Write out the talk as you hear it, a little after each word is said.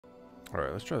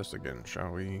Alright, let's try this again,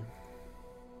 shall we?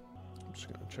 I'm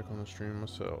just gonna check on the stream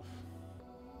myself.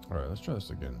 Alright, let's try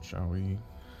this again, shall we?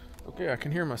 Okay, I can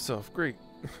hear myself. Great.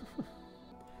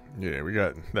 Yeah, we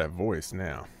got that voice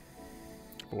now.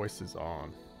 Voice is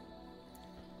on.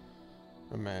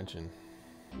 Imagine.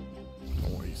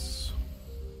 Voice.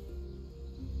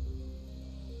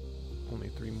 Only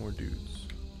 3 more dudes.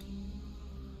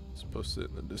 Supposed to sit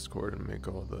in the Discord and make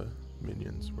all the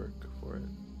minions work for it.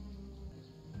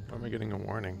 Why am I getting a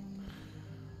warning?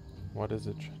 What is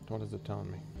it? What is it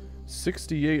telling me?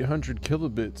 6,800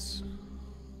 kilobits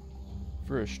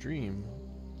for a stream.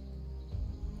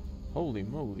 Holy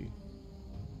moly.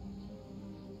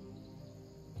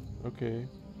 Okay.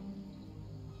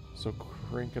 So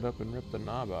crank it up and rip the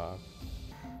knob off.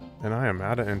 And I am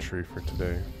out of entry for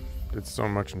today. Did so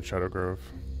much in Shadow Grove.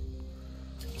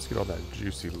 Let's get all that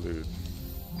juicy loot.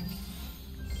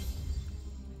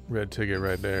 Red ticket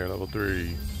right there, level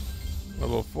 3.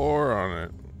 Level 4 on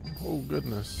it. Oh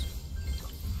goodness.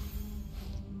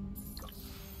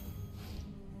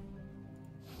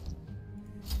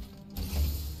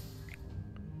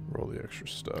 Roll the extra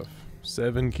stuff.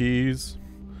 7 keys.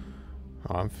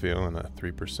 Oh, I'm feeling a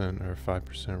 3% or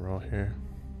 5% roll here.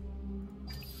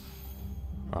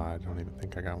 Oh, I don't even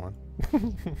think I got one.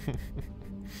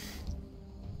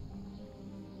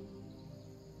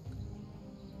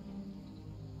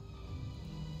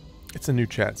 It's a new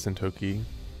chat, Sentoki.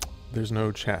 There's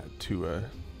no chat to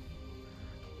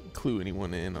clue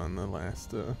anyone in on the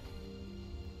last. The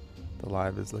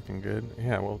live is looking good.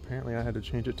 Yeah, well, apparently I had to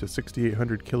change it to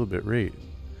 6,800 kilobit rate.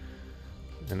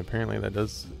 And apparently that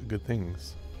does good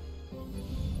things.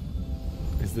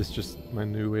 Is this just my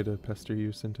new way to pester you,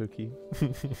 Sentoki?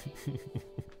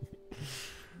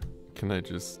 Can I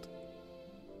just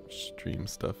stream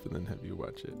stuff and then have you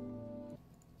watch it?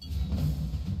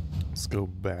 Let's go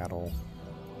battle.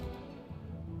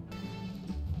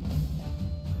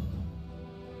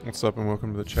 What's up and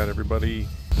welcome to the chat, everybody.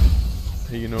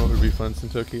 Hey, you know what would be fun,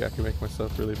 Sentoki? I can make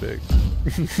myself really big.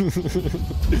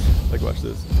 Like, watch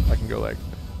this. I can go like...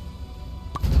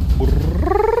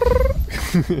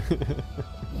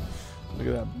 Look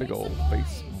at that big old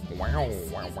face. Wow,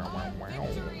 wow, wow, wow, wow.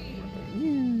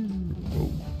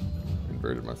 Whoa.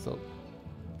 Inverted myself.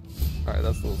 Alright,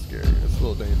 that's a little scary. It's a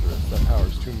little dangerous. That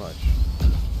power's too much.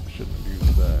 I shouldn't have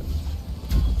used that.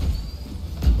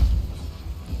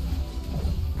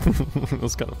 It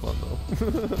was kind of fun though.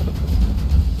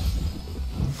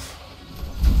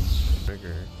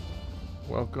 Bigger.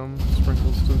 Welcome,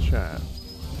 Sprinkles, to the chat.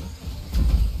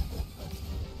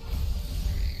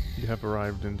 You have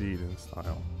arrived indeed in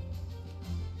style.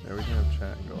 Yeah, we can have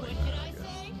chat and go like that, I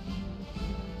guess.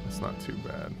 That's not too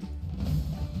bad.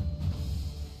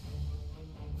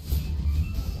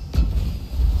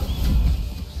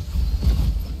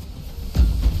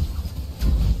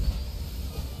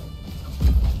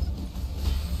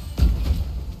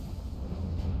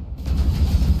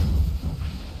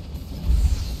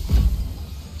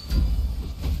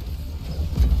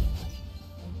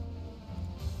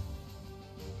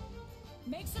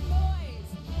 Make some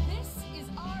noise! This is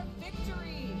our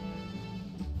victory!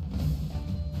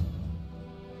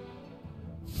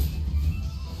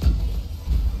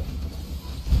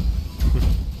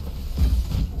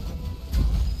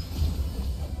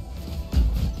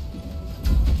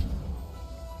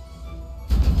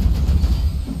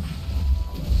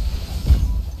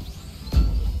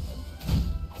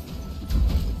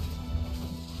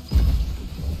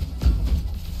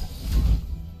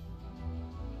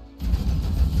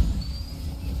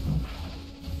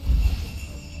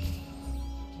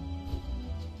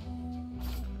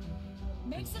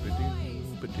 Make some noise!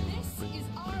 This is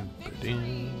our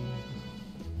victory!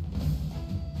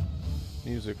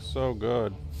 Music's so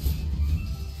good.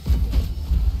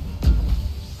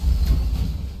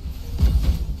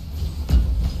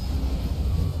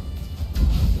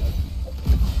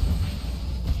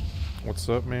 What's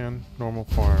up, man? Normal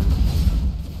farm.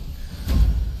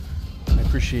 I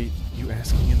appreciate you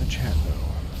asking in the chat, though.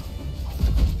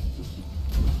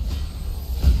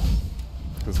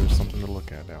 Because there's something to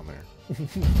look at down there.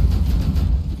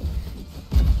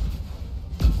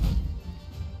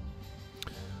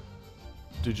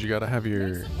 Dude, you gotta have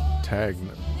your tag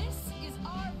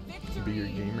be your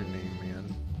gamer name,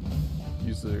 man.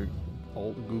 Use the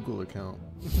alt Google account.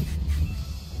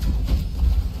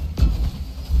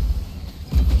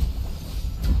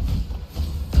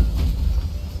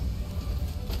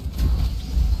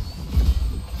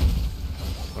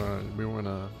 We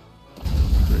wanna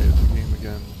create the game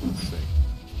again. Let's see.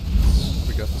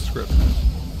 We got the script.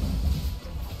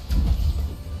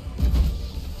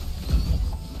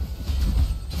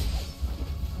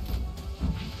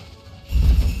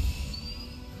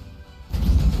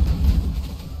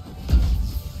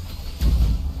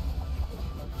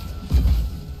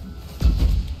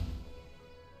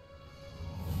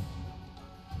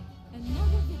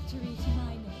 victory to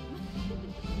my name.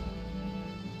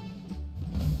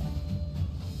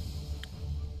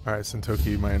 Alright,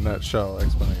 Sentoki, my nutshell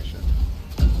explanation.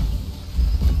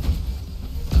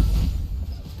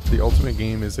 The ultimate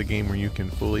game is a game where you can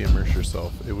fully immerse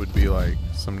yourself. It would be like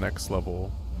some next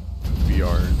level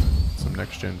VR, some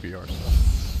next gen VR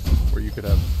stuff, where you could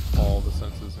have all the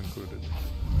senses included.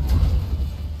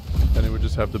 And it would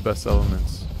just have the best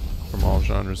elements from all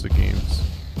genres of games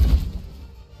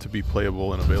to be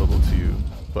playable and available to you,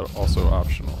 but also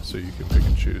optional, so you can pick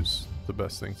and choose the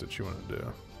best things that you want to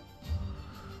do.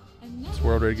 This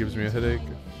world raid gives me a headache.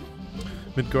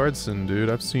 Midgardson, dude,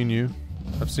 I've seen you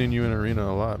in arena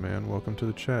a lot, man. Welcome to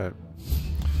the chat.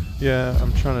 Yeah,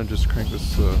 I'm trying to just crank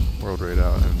this world raid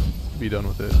out and be done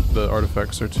with it. The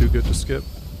artifacts are too good to skip.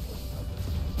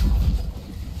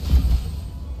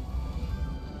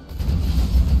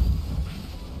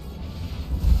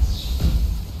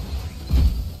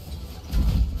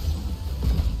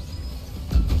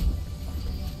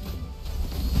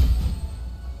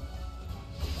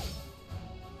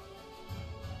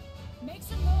 Make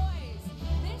some noise.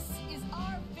 This is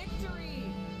our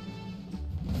victory.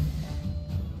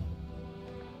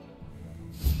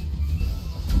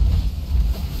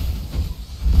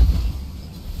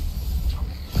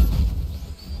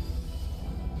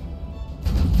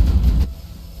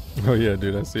 Oh yeah,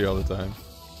 dude, I see all the time.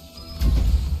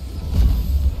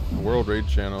 The World Raid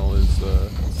channel is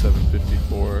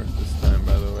 754 this time,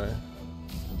 by the way.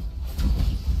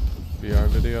 VR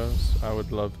videos. I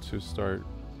would love to start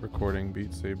recording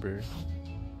Beat Saber.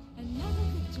 Another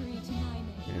victory to my name.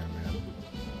 Yeah, man.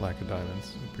 Lack of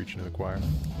diamonds. I'm preaching to the choir.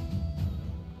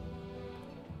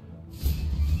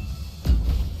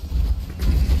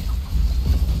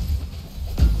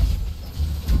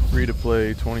 Free to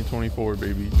play 2024,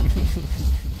 baby.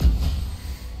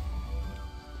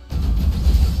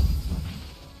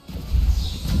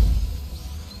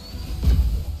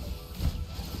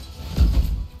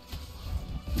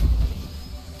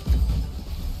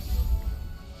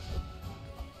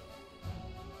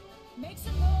 Make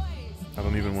some noise. I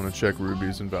don't even want to check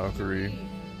rubies and Valkyrie.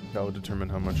 That would determine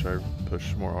how much I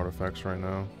push more artifacts right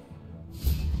now.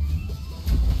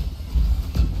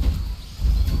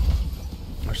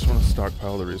 I just want to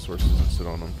stockpile the resources and sit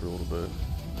on them for a little bit.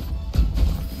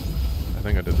 I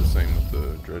think I did the same with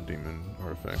the Dread Demon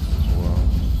artifacts as well.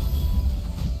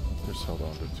 Just held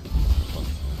on to two.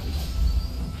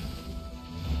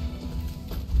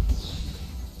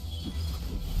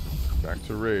 Back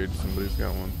to raid. Somebody's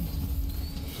got one.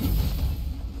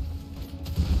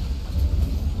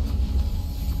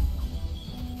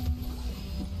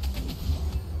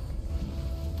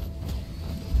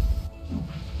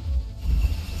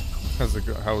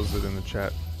 How was it in the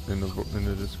chat in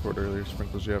the Discord earlier?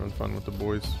 Sprinkles, you having fun with the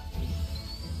boys?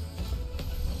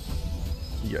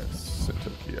 Yes,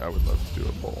 Sentoki, I would love to do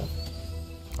a poll.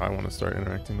 I want to start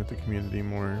interacting with the community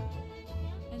more.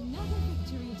 Another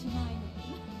victory to my name.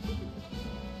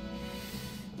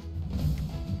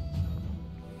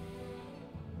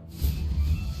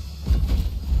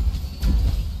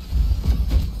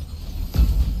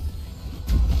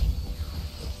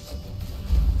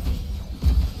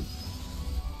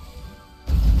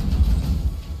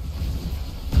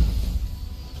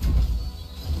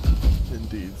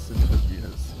 Indeed, Sentoki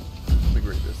has the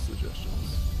greatest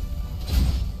suggestions.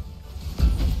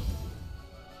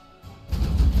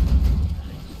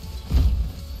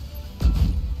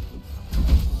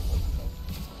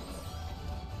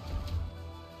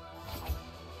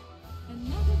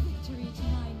 Another victory to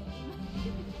my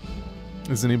name.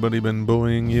 Has anybody been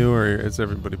bullying you, or is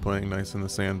everybody playing nice in the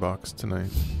sandbox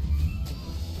tonight?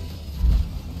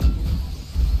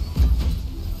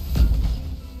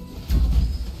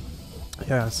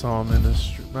 Yeah, I saw him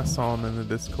in the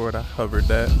Discord. I hovered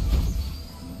that.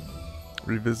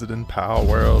 Revisiting Power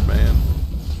World, man.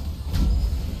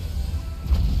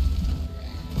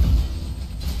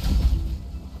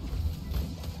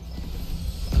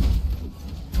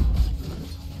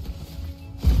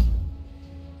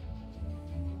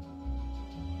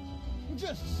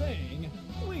 Just saying,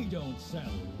 we don't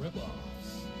sell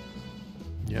ripoffs.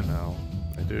 You know,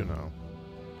 I do know.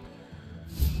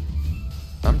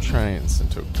 I'm trying,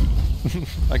 Sentoki.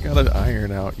 I gotta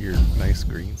iron out your nice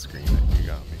green screen that you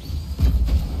got me.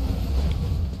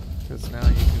 Because now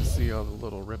you can see all the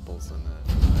little ripples in it.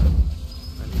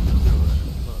 I need to do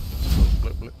it.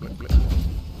 Look. Blip, blip, blip, blip.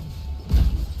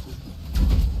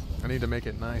 I need to make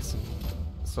it nice and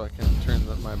so I can turn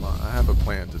I have a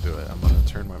plan to do it. I'm gonna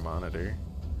turn my monitor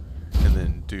and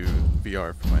then do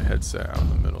VR from my headset out in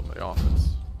the middle of the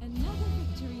office. Another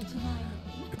victory to my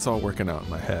name. It's all working out in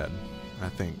my head. I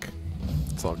think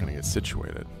It's all gonna get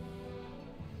situated.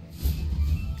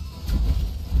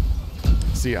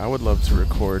 See, I would love to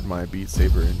record my Beat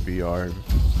Saber in VR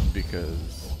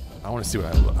because I want to see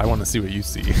what I want to see what you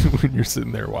see when you're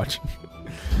sitting there watching.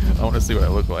 I want to see what I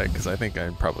look like because I think I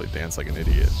probably dance like an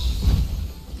idiot.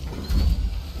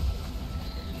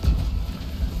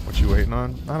 What you waiting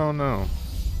on? I don't know.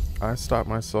 I stopped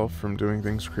myself from doing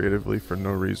things creatively for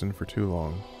no reason for too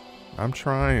long. I'm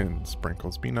trying.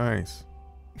 Sprinkles, be nice.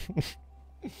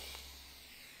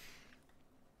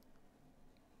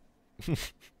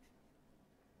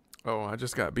 Oh, I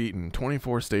just got beaten.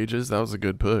 24 stages. That was a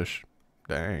good push.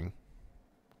 Dang.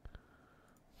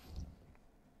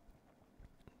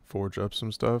 Forge up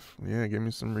some stuff. Yeah, give me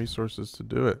some resources to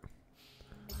do it.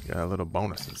 Got little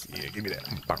bonuses. Yeah, give me that.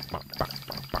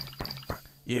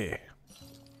 Yeah.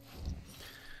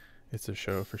 It's a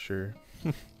show for sure.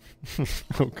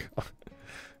 Oh god.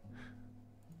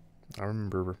 I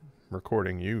remember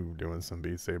recording you doing some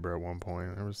Beat Saber at one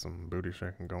point. There was some booty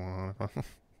shaking going on.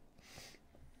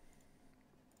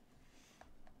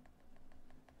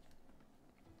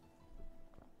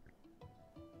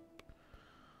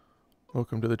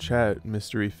 Welcome to the chat,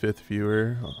 mystery 5th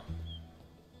viewer.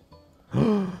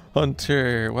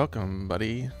 Hunter, welcome,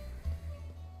 buddy.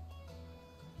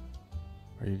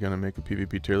 Are you gonna make a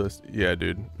PvP tier list? Yeah,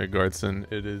 dude. McGardson,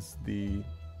 it is the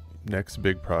next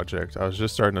big project. I was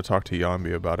just starting to talk to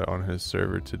Yambi about it on his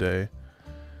server today.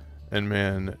 And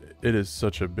man, it is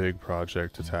such a big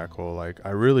project to tackle. Like, I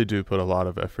really do put a lot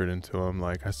of effort into them.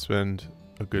 Like, I spend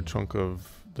a good chunk of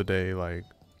the day, like,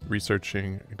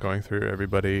 researching, going through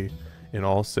everybody in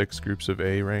all 6 groups of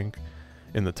A rank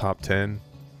in the top 10.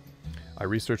 I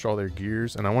research all their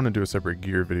gears, and I want to do a separate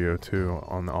gear video too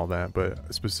on all that,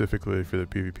 but specifically for the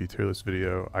PvP tier list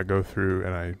video, I go through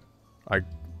and I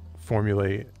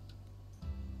formulate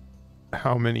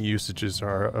how many usages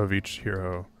are of each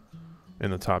hero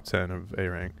in the top 10 of A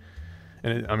rank.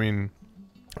 And I mean,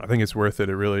 I think it's worth it.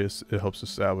 It really is. It helps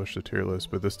establish the tier list,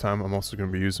 but this time I'm also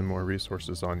going to be using more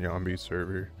resources on Yambi's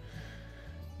server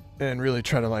and really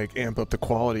try to like amp up the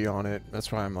quality on it.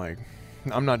 That's why I'm like,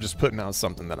 I'm not just putting out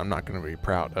something that I'm not going to be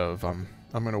proud of. I'm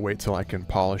going to wait till I can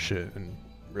polish it and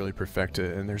really perfect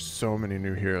it. And there's so many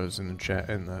new heroes in the chat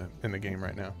in the game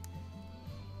right now.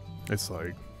 It's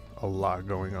like a lot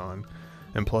going on.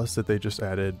 And plus that they just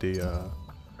added the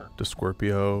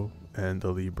Scorpio and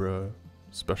the Libra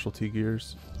specialty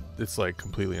gears. It's like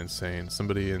completely insane.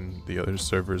 Somebody in the other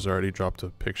servers already dropped a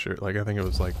picture. Like, I think it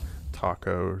was like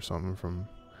Taco or something from...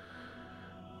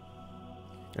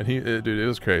 And dude, it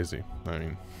was crazy. I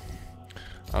mean,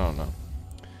 I don't know.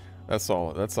 That's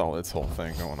all its whole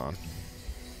thing going on.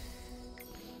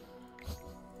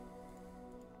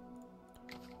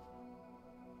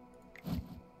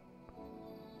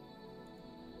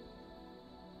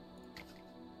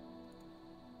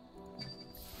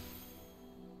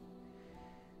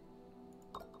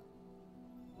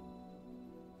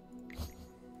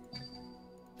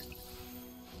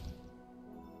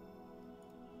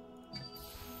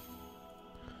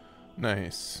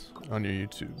 Nice. On your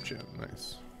YouTube channel.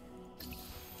 Nice.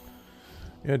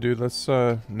 Yeah, dude, let's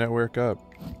network up.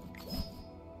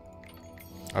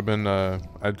 I've been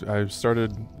I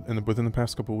started within the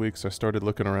past couple weeks I started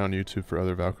looking around YouTube for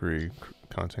other Valkyrie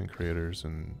content creators,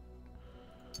 and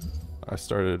I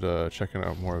started checking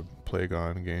out more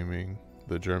Plagon Gaming.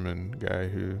 The German guy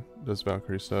who does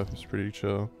Valkyrie stuff is pretty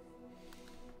chill.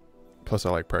 Plus I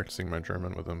like practicing my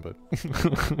German with him, but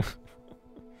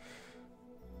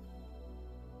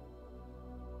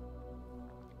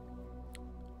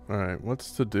Alright,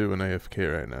 what's to do in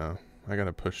AFK right now? I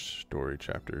gotta push story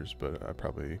chapters, but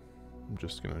I'm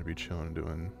just gonna be chilling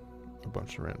doing a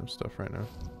bunch of random stuff right now.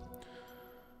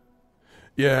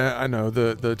 Yeah, I know,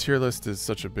 the tier list is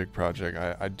such a big project.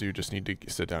 I do just need to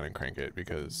sit down and crank it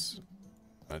because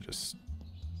I just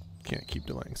can't keep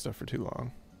delaying stuff for too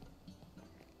long.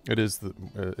 It is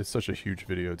it's such a huge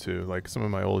video too. Like, some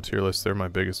of my old tier lists, they're my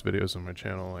biggest videos on my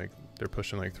channel. Like, they're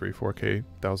pushing like 3-4K,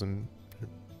 1000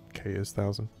 K is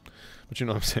 1000, but you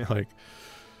know what I'm saying, like,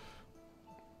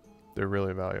 they're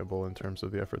really valuable in terms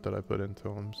of the effort that I put into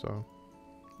them, so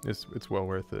it's well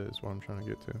worth it is what I'm trying to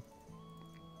get to.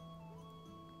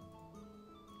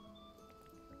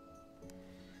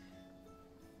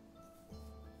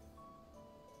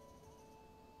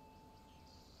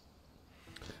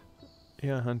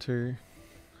 Yeah, Hunter,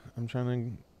 I'm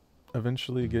trying to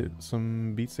eventually get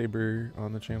some Beat Saber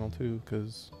on the channel too,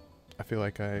 because I feel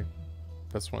like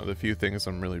that's one of the few things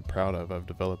I'm really proud of. I've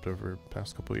developed over the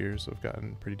past couple of years. I've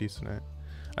gotten pretty decent at.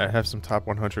 I have some top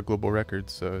 100 global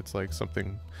records, so it's like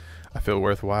something I feel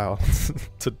worthwhile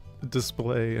to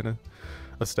display in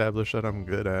establish that I'm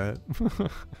good at.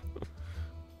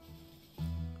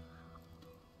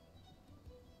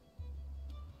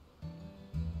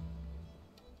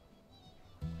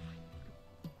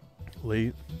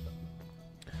 Late?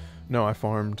 No, I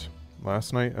farmed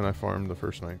last night and I farmed the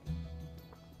first night.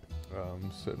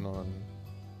 Sitting on...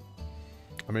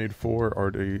 I made 4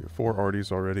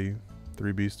 Arties already,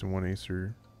 3 Beast and 1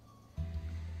 Acer.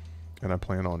 And I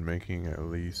plan on making at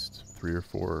least 3 or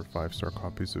 4 or 5-star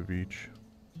copies of each.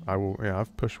 Yeah,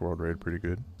 I've pushed World Raid pretty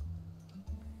good.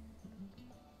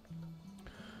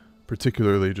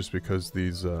 Particularly just because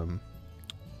these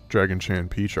Dragon Chan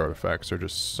Peach artifacts are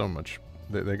just so much...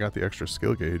 They got the extra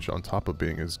skill gauge on top of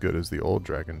being as good as the old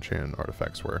Dragon Chan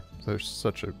artifacts were.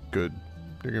 So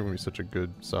they're giving me such a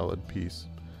good, solid piece.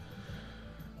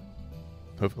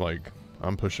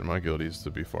 I'm pushing my guildies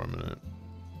to be farming it.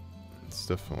 It's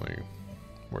definitely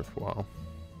worthwhile.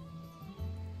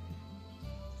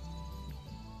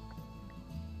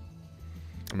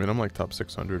 I mean, I'm like top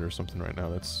 600 or something right now.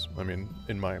 That's, I mean,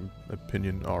 in my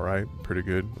opinion, alright, pretty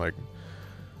good. Like,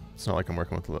 it's not like I'm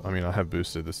working with, I mean, I have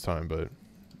boosted this time, but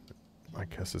I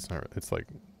guess it's not, it's like,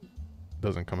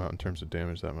 doesn't come out in terms of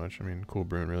damage that much. I mean, Cool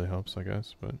Bruin really helps, I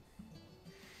guess, but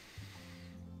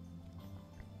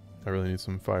I really need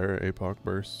some Fire APOC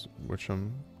bursts, which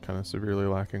I'm kind of severely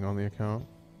lacking on the account.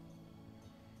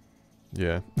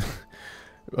 Yeah.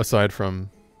 Aside from,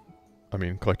 I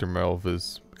mean, Collector Melv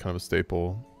is kind of a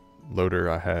staple. Loader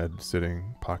I had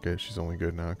sitting pocket. She's only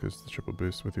good now because the triple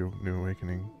boost with your New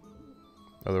Awakening.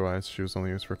 Otherwise, she was only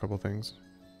used for a couple things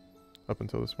up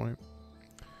until this point.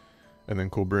 And then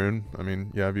Cool Bruin. I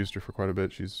mean, yeah, I've used her for quite a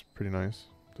bit. She's pretty nice.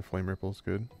 The Flame Ripple's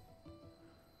good.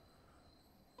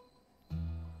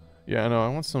 Yeah, I know. I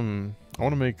want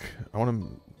to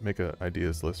make a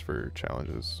ideas list for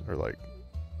challenges or like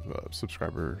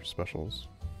subscriber specials.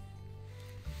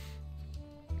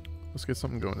 Let's get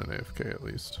something going in AFK at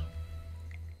least.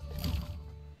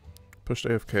 Pushed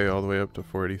AFK all the way up to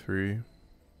 483.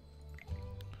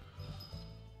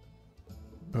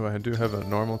 Oh, I do have a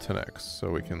normal 10x, so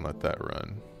we can let that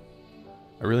run.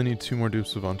 I really need 2 more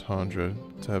dupes of Entendre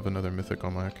to have another mythic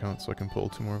on my account so I can pull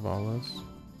 2 more Valas.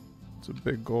 It's a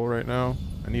big goal right now.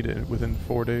 I need it within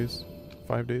 4 days,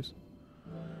 5 days.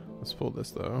 Let's pull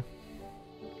this though.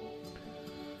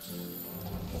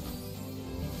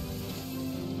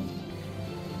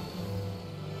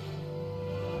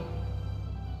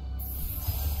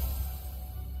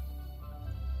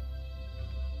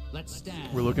 Let's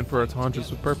stand. We're looking for our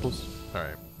Tandras with purples.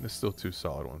 Alright, there's still 2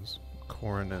 solid ones.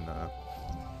 Corin and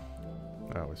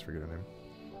I always forget her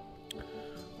name.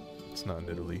 It's not in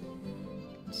Italy.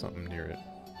 Something near it.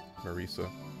 Marisa.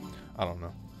 I don't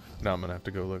know. Now I'm gonna have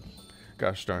to go look.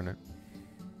 Gosh darn it.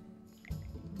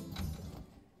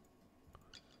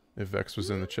 If Vex was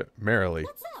in the chat. Merrily.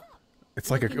 It's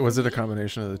like was it a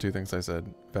combination of the 2 things I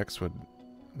said? Vex would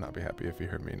not be happy if he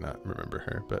heard me not remember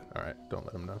her, but alright, don't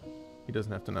let him know. He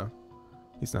doesn't have to know.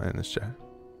 He's not in this chat.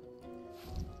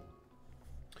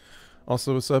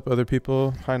 Also, what's up, other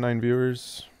people? Hi, 9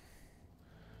 viewers.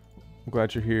 I'm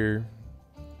glad you're here.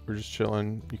 We're just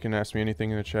chilling. You can ask me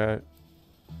anything in the chat.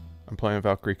 I'm playing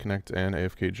Valkyrie Connect and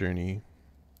AFK Journey.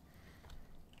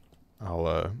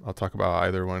 I'll talk about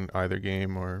either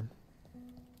game or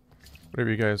whatever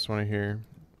you guys want to hear.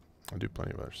 I'll do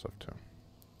plenty of other stuff too.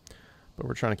 But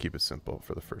we're trying to keep it simple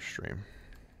for the first stream.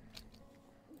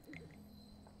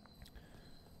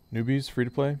 Newbies free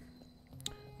to play?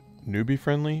 Newbie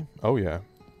friendly? Oh yeah.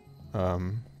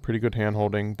 Pretty good hand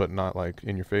holding, but not like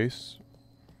in your face.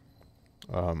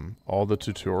 All the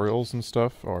tutorials and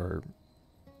stuff are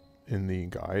in the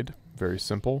guide. Very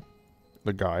simple.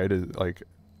 The guide is like,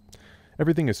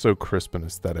 everything is so crisp and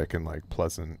aesthetic and like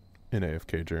pleasant in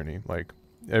AFK Journey. Like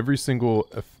every single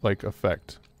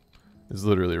effect is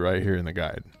literally right here in the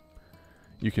guide.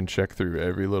 You can check through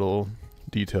every little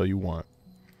detail you want.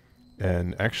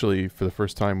 And actually, for the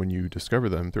first time when you discover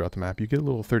them throughout the map, you get a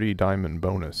little 30 diamond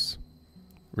bonus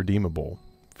redeemable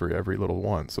for every little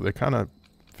one. So they kind of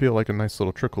feel like a nice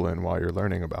little trickle in while you're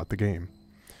learning about the game.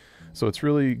 So it's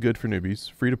really good for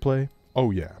newbies. Free to play?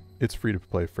 Oh yeah, it's free to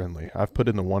play friendly. I've put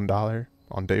in the $1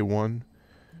 on day 1,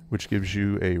 which gives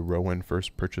you a Rowan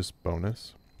first purchase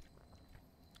bonus.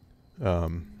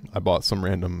 I bought some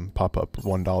random pop-up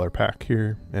 $1 pack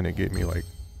here, and it gave me like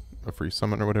a free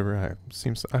summon or whatever. I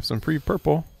have some free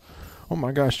purple. Oh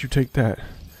my gosh, you take that.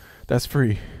 That's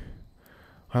free.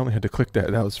 I only had to click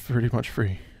that. That was pretty much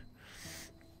free.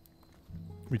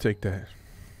 We take that.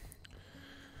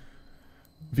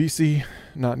 VC,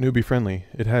 not newbie friendly.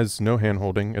 It has no hand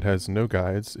holding. It has no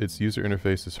guides. Its user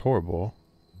interface is horrible.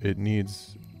 It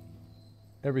needs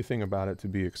everything about it to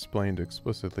be explained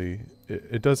explicitly.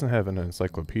 It doesn't have an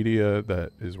encyclopedia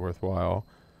that is worthwhile.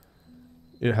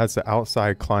 It has the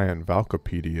outside client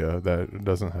Valcopedia that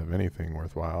doesn't have anything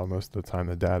worthwhile. Most of the time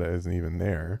the data isn't even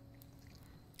there.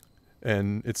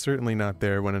 And it's certainly not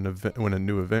there when when a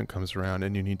new event comes around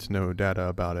and you need to know data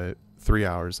about it 3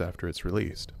 hours after it's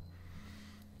released.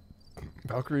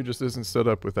 Valkyrie just isn't set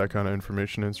up with that kind of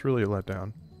information, and it's really a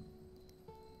letdown.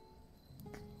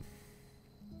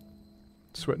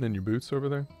 Sweating in your boots over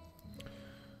there?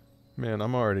 Man,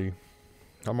 I'm already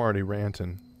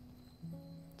ranting.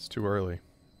 It's too early.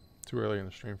 Too early in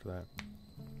the stream for that.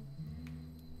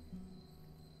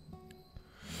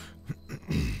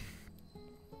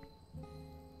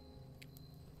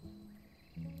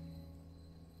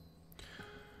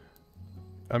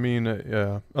 I mean,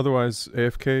 yeah. Otherwise,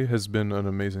 AFK has been an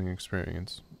amazing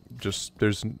experience. Just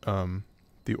there's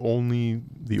the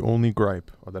only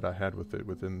gripe that I had with it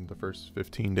within the first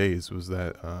 15 days was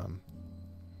that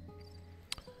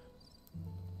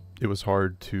it was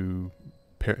hard to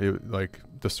pair like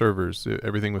the servers.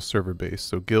 Everything was server based,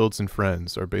 so guilds and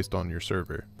friends are based on your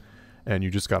server, and you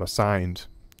just got assigned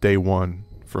day one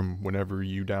from whenever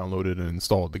you downloaded and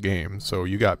installed the game. So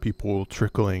you got people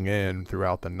trickling in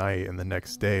throughout the night and the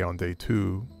next day on day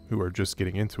 2 who are just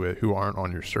getting into it, who aren't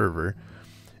on your server.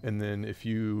 And then if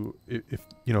you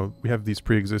know, we have these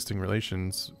pre-existing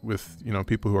relations with, you know,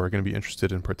 people who are going to be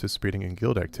interested in participating in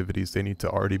guild activities, they need to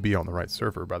already be on the right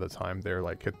server by the time they're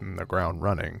like hitting the ground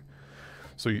running.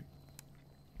 So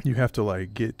you have to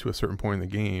like get to a certain point in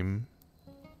the game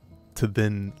to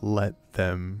then let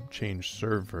them change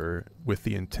server with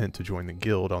the intent to join the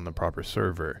guild on the proper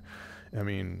server. I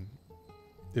mean,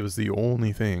 it was the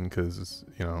only thing, because,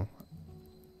 you know,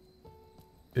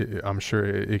 I'm sure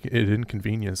it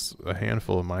inconvenienced a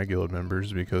handful of my guild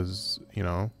members because, you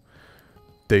know,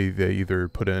 they either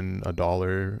put in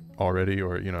 $1 already,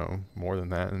 or, you know, more than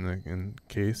that in the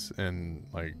case, and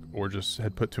like, or just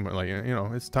had put too much, like, you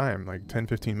know, it's time, like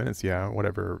 10-15 minutes, yeah,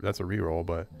 whatever, that's a reroll,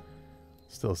 but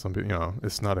still, some people, you know,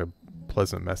 it's not a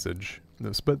pleasant message.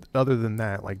 But other than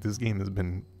that, like, this game has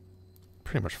been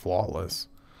pretty much flawless.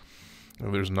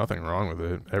 There's nothing wrong with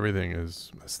it. Everything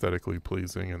is aesthetically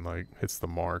pleasing and like hits the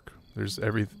mark. There's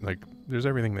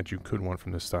everything that you could want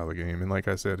from this style of game. And like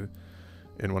I said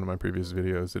in one of my previous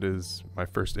videos, it is my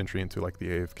first entry into like the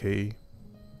AFK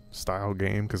style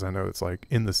game, because I know it's like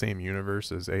in the same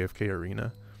universe as AFK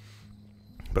Arena.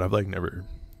 But I've like never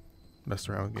messed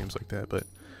around with games like that. But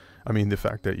I mean, the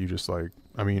fact that you just like,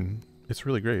 I mean, it's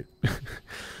really great.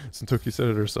 Santoki said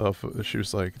it herself. She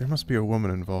was like, there must be a woman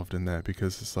involved in that,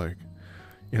 because it's like,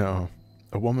 you know,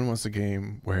 a woman wants a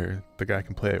game where the guy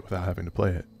can play it without having to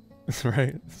play it.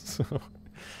 Right? So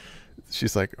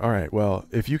she's like, all right, well,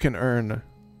 if you can earn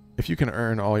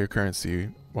all your currency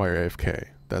while you're AFK,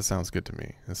 that sounds good to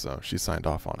me. And so she signed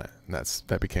off on it, and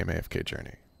that became AFK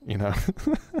Journey, you know?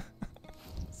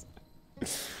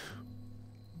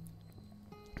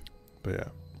 But yeah,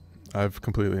 I've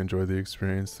completely enjoyed the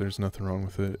experience. There's nothing wrong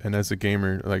with it. And as a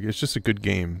gamer, like, it's just a good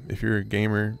game. If you're a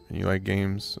gamer and you like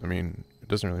games, I mean, it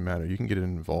doesn't really matter. You can get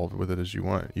involved with it as you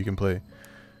want. You can play.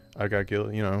 I got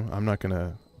guild, you know, I'm not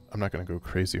gonna go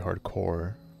crazy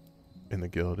hardcore in the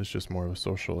guild. It's just more of a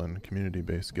social and community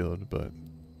based guild. But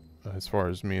as far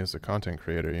as me as a content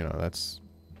creator, you know, that's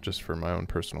just for my own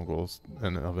personal goals,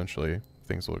 and eventually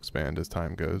things will expand as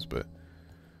time goes. But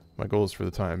my goals for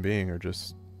the time being are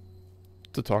just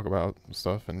to talk about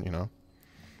stuff and, you know,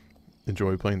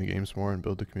 enjoy playing the games more and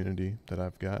build the community that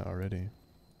I've got already.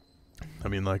 I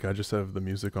mean, like, I just have the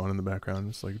music on in the background.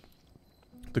 It's like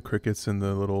the crickets and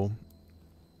the little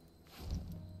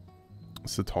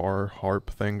sitar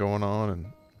harp thing going on, and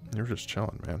you're just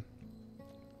chilling, man.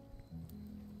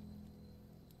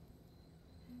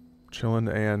 Chilling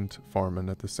and farming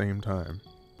at the same time.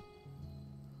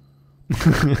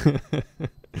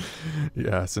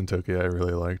 Yeah, Santoki, I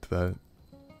really liked that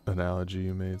analogy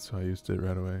you made, so I used it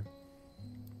right away.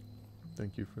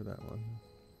 Thank you for that one.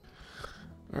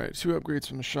 Alright, 2 upgrades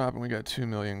from the shop, and we got 2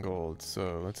 million gold,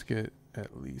 so let's get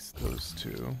at least those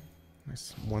 2.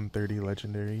 Nice 130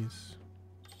 legendaries.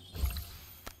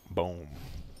 Boom.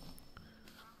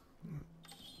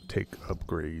 Take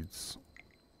upgrades.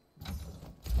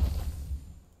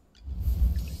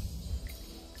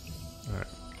 Alright,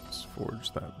 let's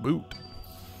forge that boot.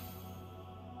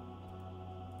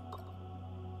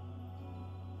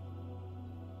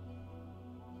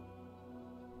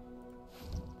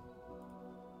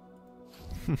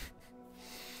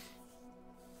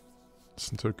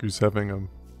 Santoku's having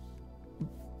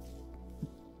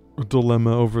a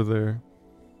dilemma over there.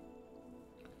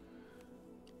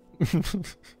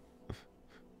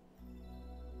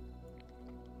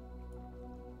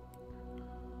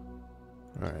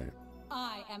 Alright.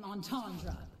 I am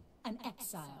Entendre, an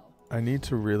exile. I need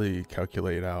to really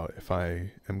calculate out if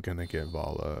I am gonna get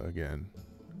Vala again.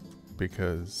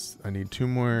 Because I need 2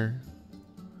 more.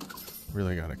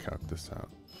 Really gotta calc this out.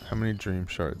 How many dream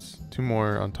shards? 2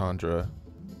 more Entendre.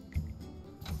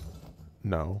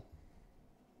 No.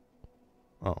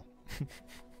 Oh.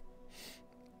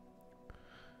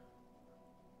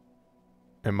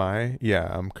 Am I?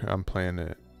 Yeah, I'm playing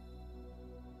it.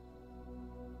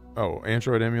 Oh,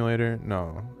 Android emulator?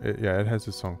 No. Yeah, it has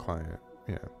its own client.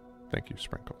 Yeah. Thank you,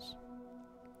 Sprinkles.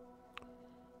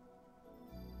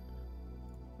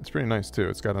 It's pretty nice too.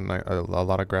 It's got a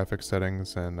lot of graphic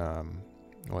settings and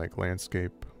like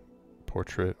landscape,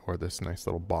 portrait, or this nice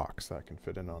little box that I can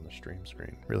fit in on the stream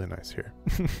screen. Really nice here.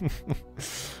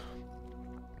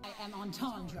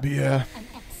 But yeah,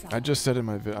 I just said in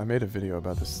my I made a video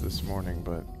about this morning,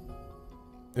 but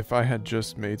if I had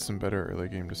just made some better early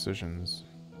game decisions,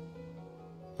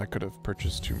 I could have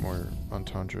purchased 2 more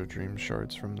Entendre Dream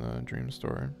Shards from the Dream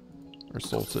Store, or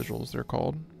Soul Sigils they're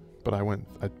called. But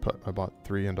I bought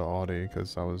 3 into Audi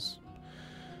because I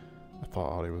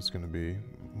thought Audi was going to be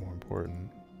more important,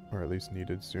 or at least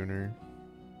needed sooner.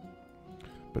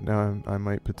 But now I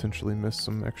might potentially miss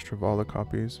some extra Vala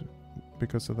copies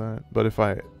because of that. But if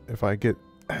I get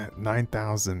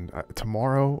 9,000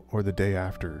 tomorrow or the day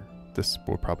after, this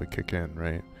will probably kick in,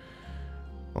 right?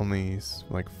 Only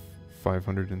like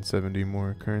 570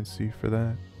 more currency for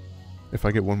that. If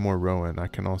I get 1 more Rowan, I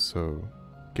can also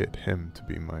get him to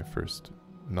be my first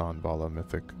non-Vala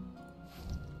mythic.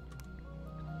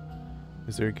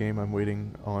 Is there a game I'm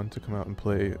waiting on to come out and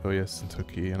play? Oh yes,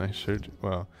 Sentoki, and I showed,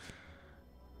 well,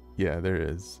 yeah, there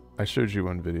is. I showed you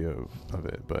one video of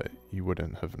it, but you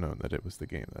wouldn't have known that it was the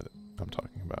game that I'm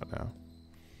talking about now.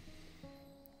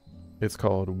 It's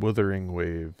called Wuthering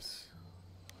Waves,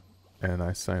 and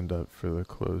I signed up for the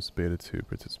closed beta 2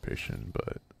 participation,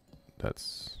 but that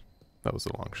was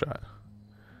a long shot.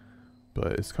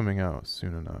 But it's coming out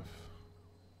soon enough.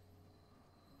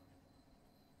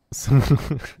 So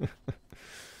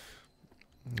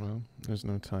well, there's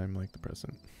no time like the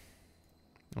present.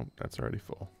 Oh, that's already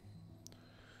full.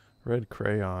 Red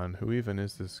Crayon. Who even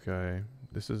is this guy?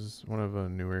 This is one of the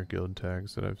newer guild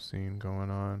tags that I've seen going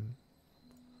on.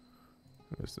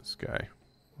 Who is this guy?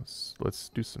 Let's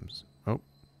do some. Oh.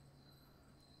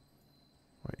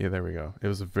 Yeah, there we go. It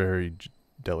was a very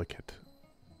delicate.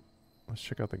 Let's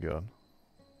check out the guild.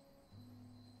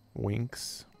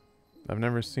 Winks. I've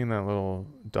never seen that little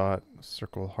dot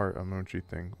circle heart emoji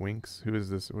thing. Winks. Who is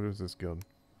this? What is this guild?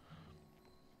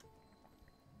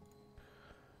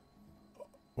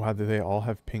 Wow, do they all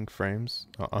have pink frames?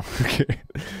 Okay.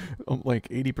 Like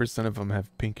 80% of them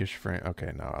have pinkish frame.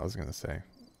 Okay, no, I was gonna say.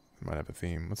 They might have a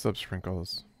theme. What's up,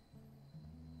 Sprinkles?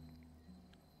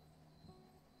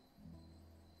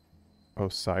 Oh,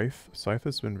 Scythe. Scythe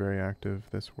has been very active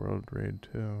this world raid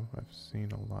too. I've seen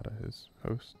a lot of his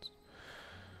hosts.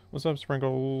 What's up,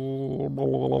 Sprinkles?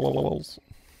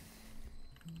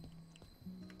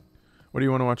 What do you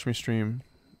want to watch me stream?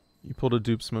 You pulled a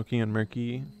dupe, Smokey and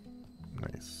Murky.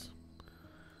 Nice.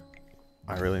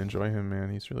 I really enjoy him,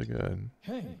 man. He's really good.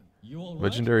 Hey, you all right?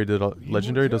 Legendary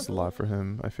does a lot for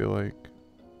him. I feel like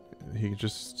he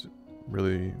just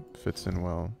really fits in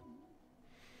well.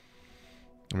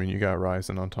 I mean, you got Rise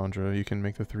and Entendre. You can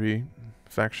make the 3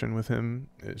 faction with him.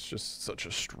 It's just such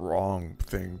a strong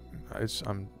thing.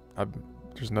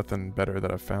 There's nothing better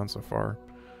that I've found so far.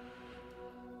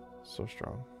 So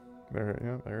strong. There,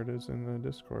 yeah, there it is in the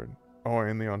Discord. Oh,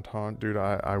 and the Entendre. Dude,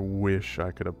 I wish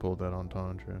I could have pulled that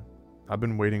Entendre. I've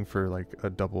been waiting for like a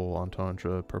double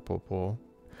Entendre purple pull.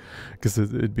 Because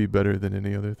it'd be better than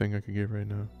any other thing I could get right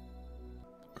now.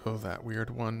 Oh, that weird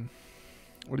one.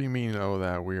 What do you mean, oh,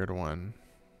 that weird one?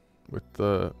 With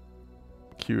the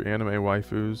cute anime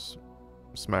waifus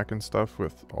smacking stuff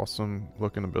with awesome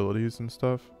looking abilities and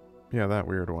stuff? Yeah, that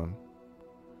weird one.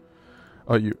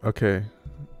 Oh, okay.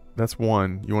 That's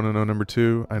 1. You want to know number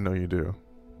 2? I know you do.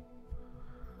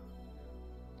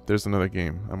 There's another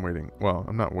game I'm waiting. Well,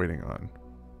 I'm not waiting on.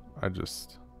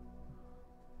 It's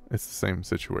the same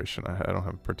situation. I don't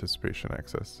have participation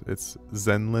access. It's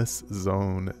Zenless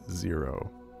Zone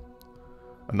 0.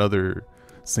 Another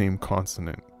same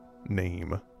consonant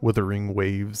name. Wuthering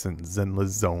Waves and Zenless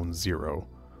Zone 0.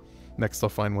 Next I'll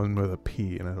find one with a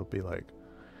P and it'll be like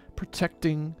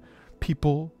protecting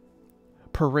people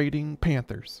parading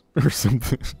panthers or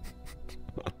something.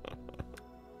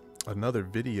 Another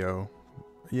video.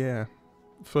 Yeah.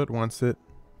 Foot wants it.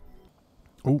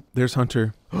 Oh, there's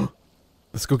Hunter.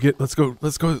 Let's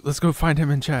go find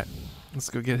him in chat. Let's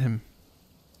go get him.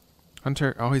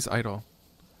 Hunter, oh, he's idle.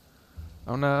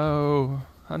 Oh no.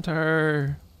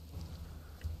 Hunter!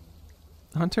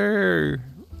 Hunter!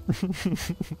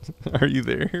 Are you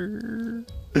there?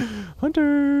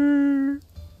 Hunter!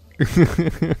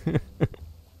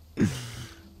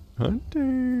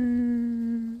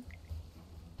 Hunter!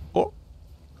 Oh!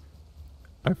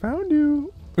 I found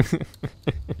you!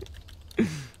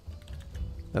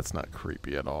 That's not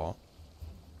creepy at all.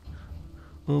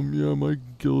 Yeah, my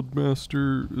guild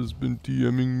master has been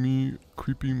DMing me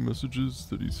creepy messages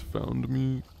that he's found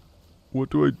me. What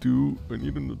do I do? I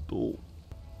need an adult.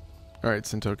 Alright,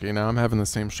 Sintoki, now I'm having the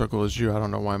same struggle as you. I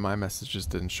don't know why my messages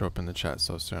didn't show up in the chat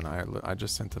so soon. I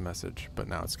just sent a message, but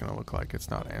now it's gonna look like it's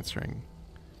not answering.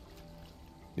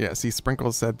 Yeah, see,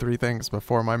 Sprinkles said 3 things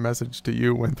before my message to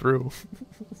you went through.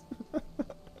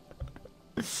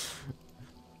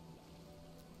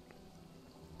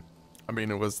 I mean,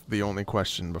 it was the only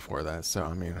question before that, so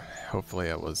I mean, hopefully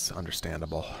it was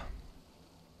understandable.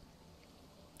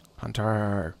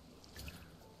 Hunter!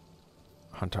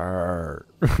 Hunter!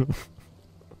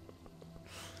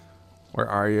 Where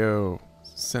are you?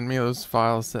 Send me those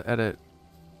files to edit.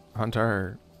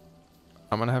 Hunter!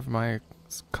 I'm gonna have my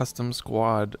custom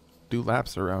squad do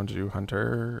laps around you,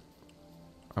 Hunter.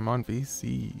 I'm on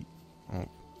VC. Oh.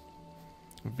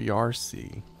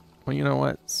 VRC. Well, you know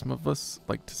what? Some of us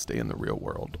like to stay in the real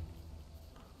world.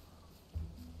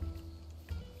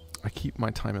 I keep my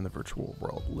time in the virtual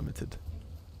world limited.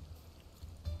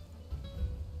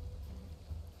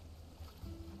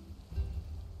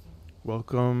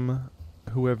 Welcome,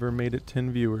 whoever made it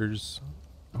 10 viewers.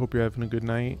 Hope you're having a good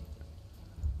night.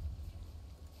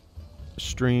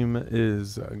 Stream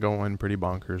is going pretty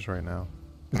bonkers right now.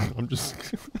 I'm just...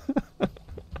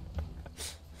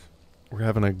 We're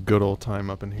having a good old time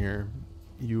up in here.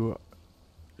 You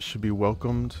should be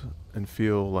welcomed and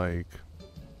feel like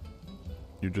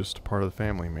you're just a part of the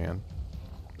family, man.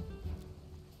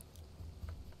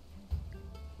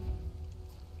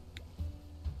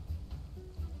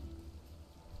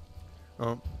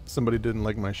 Oh, somebody didn't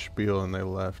like my spiel and they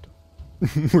left.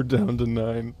 We're down to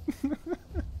 9.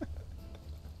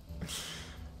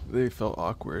 They felt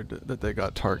awkward that they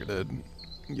got targeted.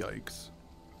 Yikes.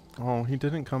 Oh, he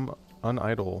didn't come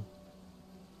unidle.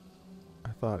 I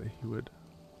thought he would.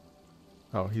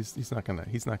 Oh, he's not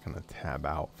gonna tab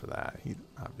out for that. He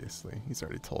obviously, he's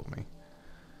already told me.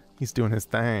 He's doing his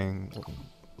thing.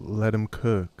 Let him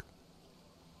cook.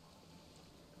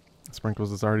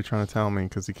 Sprinkles is already trying to tell me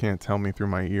because he can't tell me through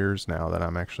my ears now that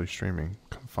I'm actually streaming.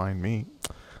 Come find me.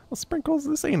 Well, Sprinkles,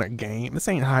 this ain't a game. This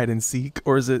ain't hide and seek,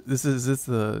 or is it? Is this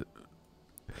the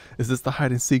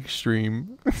hide and seek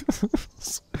stream?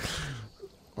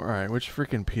 All right, which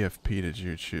freaking PFP did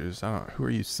you choose? I don't. Who are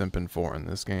you simping for in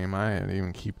this game? I hadn't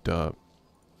even keeped up.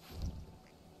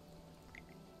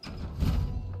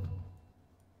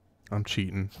 I'm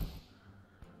cheating.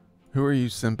 Who are you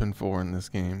simping for in this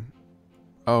game?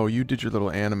 Oh, you did your little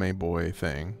anime boy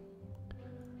thing.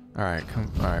 Alright,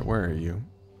 come. Alright, where are you?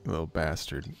 You little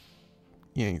bastard.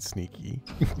 You ain't sneaky.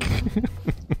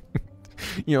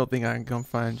 You don't think I can come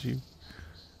find you?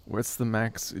 What's the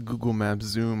max Google Maps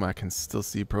zoom I can still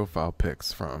see profile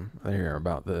pics from? I hear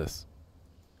about this.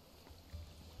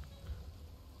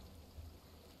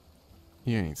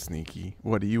 You ain't sneaky.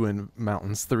 What are you in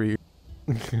Mountains 3?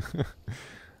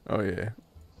 Oh yeah.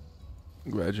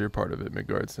 Glad you're part of it,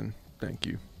 Midgardson. Thank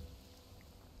you.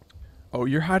 Oh,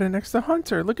 you're hiding next to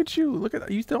Hunter. Look at you. Look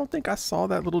at you. Don't think I saw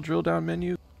that little drill down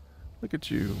menu? Look at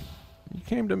you. You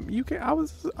came to. You came. I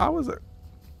was.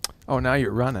 Oh, now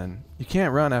you're running. You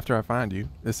can't run after I find you.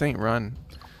 This ain't run.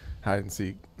 Hide and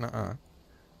seek.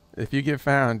 If you get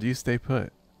found, you stay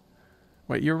put.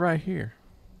 Wait, you're right here.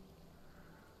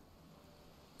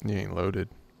 You ain't loaded.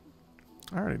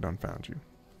 I already done found you.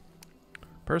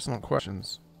 Personal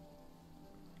questions.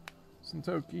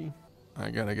 Sintoki. I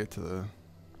gotta get to the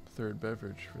third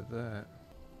beverage for that.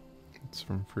 It's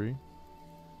from free.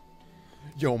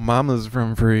 Yo, mama's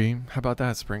from free. How about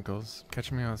that, Sprinkles?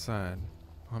 Catch me outside.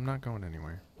 Well, I'm not going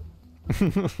anywhere.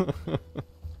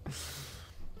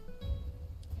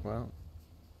 Well,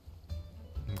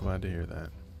 I'm glad to hear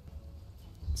that.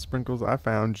 Sprinkles, I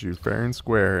found you fair and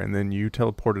square, and then you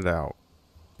teleported out.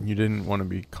 You didn't want to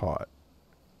be caught.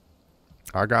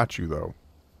 I got you, though.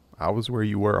 I was where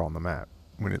you were on the map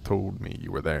when it told me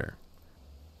you were there.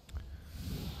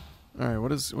 Alright,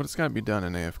 what has got to be done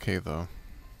in AFK, though?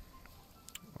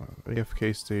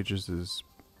 AFK stages is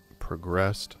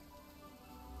progressed.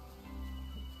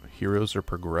 Heroes are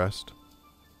progressed.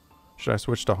 Should I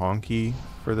switch to Honky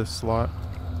for this slot?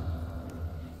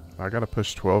 I gotta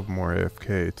push 12 more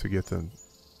AFK to get to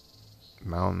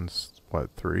Mountains, what,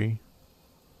 3?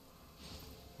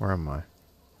 Where am I?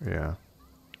 Yeah.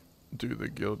 do the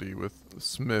guilty with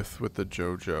Smith with the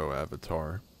JoJo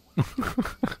avatar.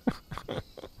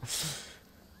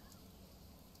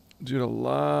 Dude, a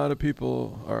lot of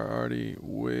people are already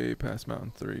way past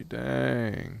Mountain 3.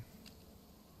 Dang.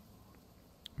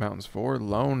 Mountains 4,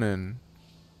 Lonin.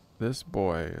 This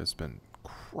boy has been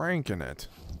cranking it.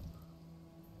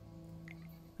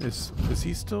 Is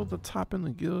he still the top in the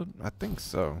guild? I think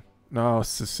so. No,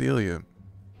 Cecilia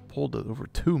pulled it over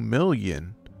 2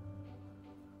 million.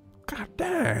 God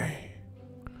dang.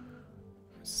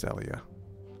 Celia.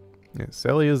 Yeah,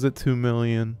 Celia's at 2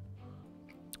 million.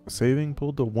 Saving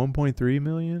pulled to 1.3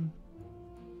 million.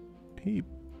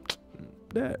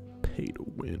 That pay to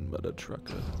win, mother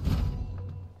trucker.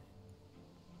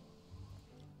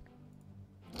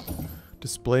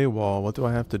 Display wall. What do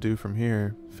I have to do from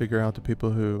here? Figure out the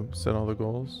people who set all the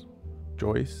goals.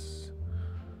 Joyce.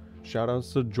 Shout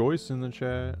outs to Joyce in the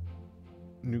chat.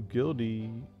 New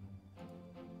guildie.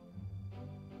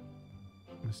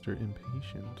 Mr.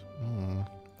 Impatient.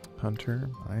 Hunter.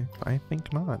 I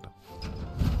think not.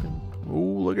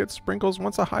 Ooh, look at Sprinkles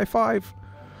wants a high five.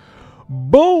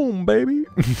 Boom, baby.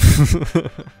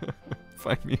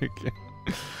 Find me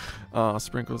again.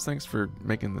 Sprinkles, thanks for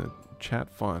making the chat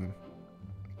fun.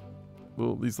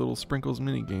 These little Sprinkles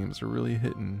mini games are really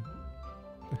hitting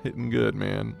good,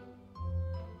 man.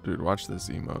 Dude, watch this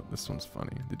emote. This one's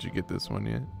funny. Did you get this one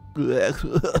yet?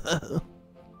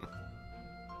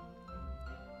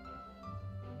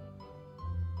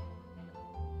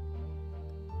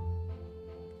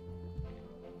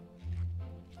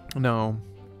 No,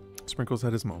 Sprinkles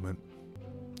had his moment.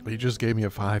 He just gave me a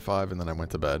high five and then I went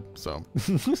to bed, so.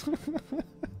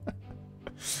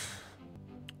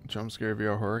 Jump scare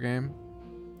VR horror game?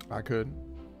 I could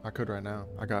right now.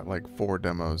 I got like 4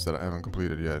 demos that I haven't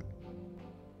completed yet.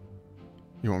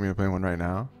 You want me to play one right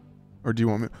now? Or do you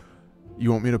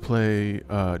want me to play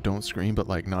Don't Scream but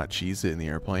like not cheese it in the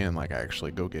airplane and like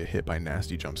actually go get hit by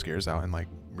nasty jump scares out in like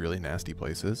really nasty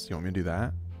places? You want me to do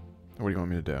that? Or what do you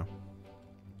want me to do?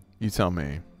 You tell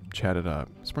me. Chat it up.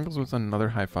 Sprinkles with another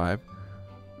high five.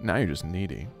 Now you're just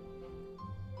needy.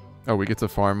 Oh, we get to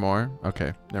farm more?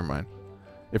 Okay, never mind.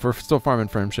 If we're still farming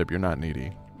friendship, you're not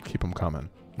needy. Keep them coming.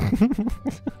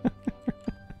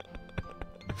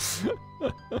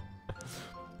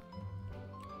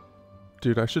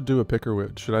 Dude, I should do a picker wheel.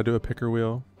 Should I do a picker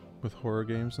wheel with horror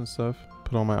games and stuff?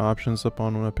 Put all my options up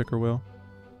on a picker wheel?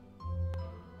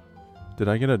 Did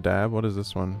I get a dab? What is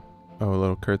this one? Oh, a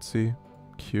little curtsy.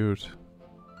 Cute.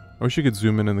 I wish you could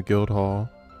zoom in the guild hall.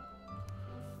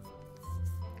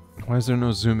 Why is there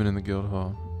no zoom in the guild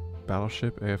hall?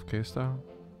 Battleship, AFK style?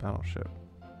 Battleship.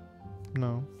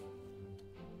 No.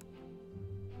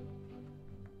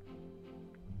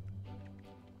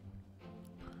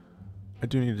 I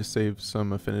do need to save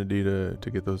some affinity to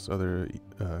get those other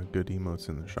good emotes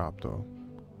in the shop though.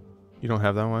 You don't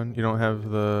have that one? You don't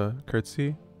have the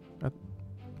curtsy?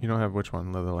 You don't have which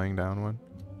one? The laying down one?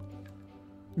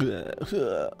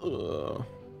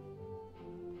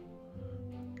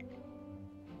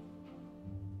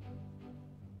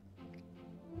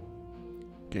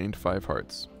 Gained 5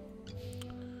 hearts.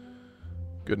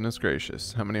 Goodness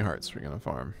gracious. How many hearts are we gonna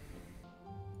farm?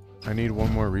 I need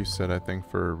one more reset, I think,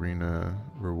 for arena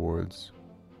rewards.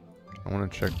 I want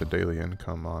to check the daily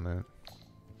income on it.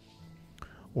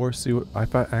 Or see what...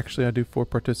 If I do 4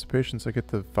 participations, I get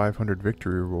the 500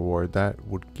 victory reward. That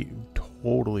would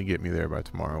totally get me there by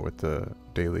tomorrow with the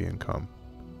daily income.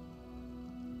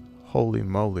 Holy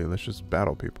moly, let's just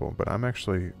battle people. But I'm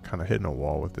actually kind of hitting a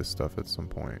wall with this stuff at some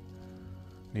point.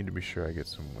 Need to be sure I get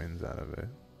some wins out of it.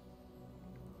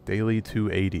 Daily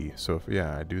 280. So if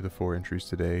I do the 4 entries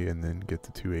today and then get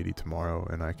the 280 tomorrow,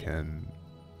 and I can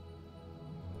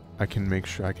make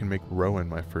sure I can make Rowan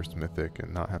my first mythic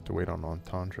and not have to wait on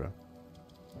Tundra.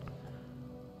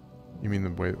 You mean the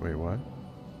wait what?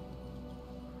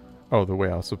 Oh, the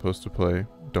way I was supposed to play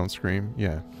Don't Scream?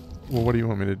 Yeah. Well, what do you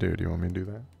want me to do? Do you want me to do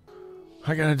that?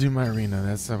 I gotta do my arena.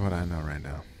 That's what I know right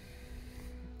now.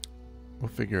 We'll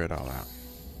figure it all out.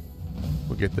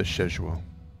 We'll get the schedule.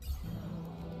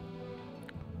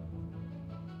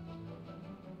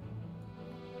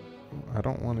 I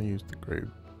don't want to use the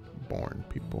Graveborn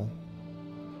people.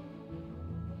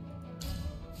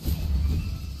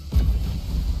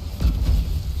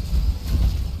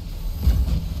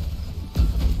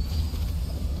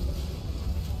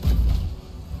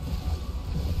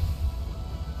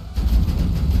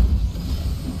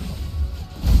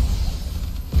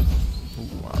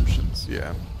 Ooh, options,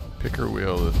 yeah. Picker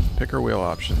wheel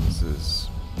options is...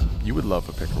 You would love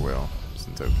a picker wheel.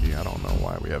 Toki. I don't know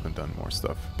why we haven't done more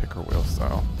stuff picker wheel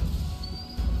style.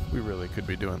 We really could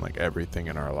be doing like everything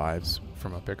in our lives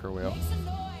from a picker whale. Make some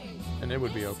noise. And it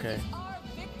would be This okay. is our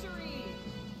victory.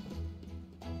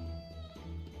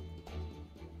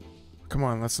 Come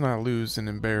on, let's not lose and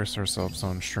embarrass ourselves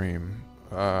on stream.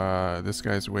 This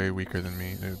guy's way weaker than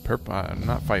me. I'm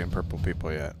not fighting purple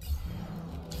people yet.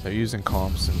 They're using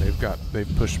comps and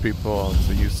they've pushed people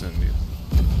to using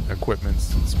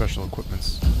equipments, special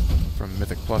equipments from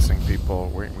Mythic Plusing people.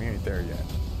 We ain't there yet.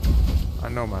 I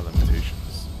know my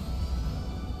limitations.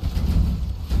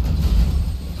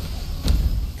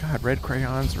 God, red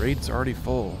crayons, raid's already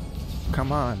full.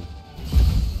 Come on.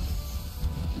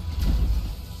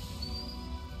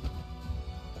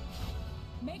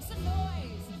 Make some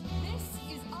noise. This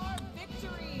is our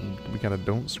victory. We got a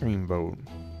don't scream vote.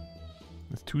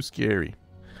 It's too scary.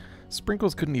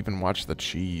 Sprinkles couldn't even watch the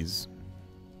cheese.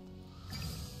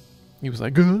 He was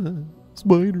like,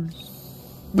 spiders.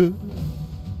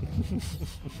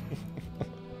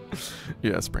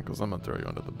 Yeah, Sprinkles, I'm gonna throw you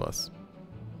under the bus.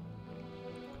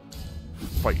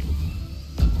 Fight.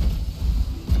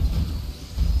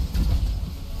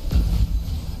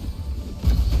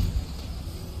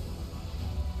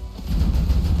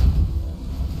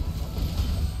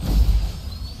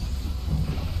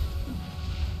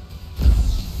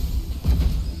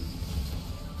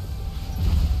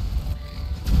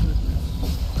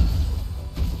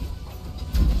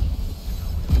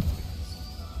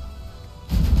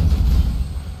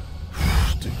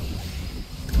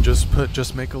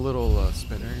 Just make a little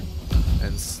spinner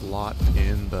and slot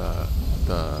in the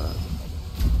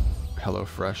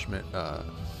HelloFresh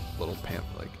little pan,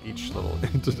 like each little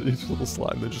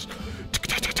slot, and then just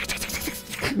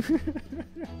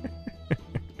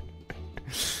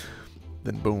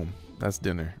then boom, that's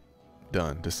dinner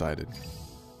done, decided.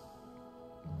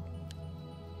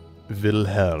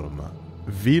 Wilhelm,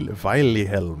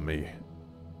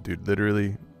 dude,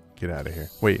 literally get out of here.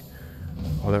 Wait,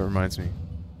 oh, that reminds me.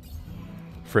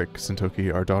 Frick,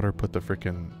 Sintoki, our daughter put the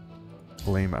frickin'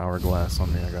 lame hourglass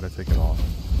on me. I gotta take it off.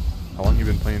 How long you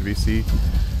been playing VC?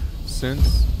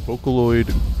 Since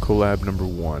Vocaloid collab number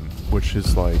 1, which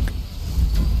is like,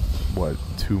 what,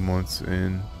 2 months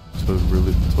in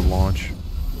to launch?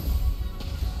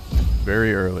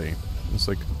 Very early. It's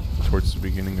like towards the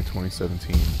beginning of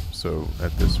 2017. So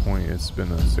at this point, it's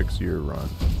been a 6-year run.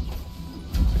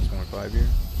 6.5 year?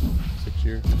 6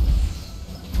 year?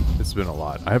 It's been a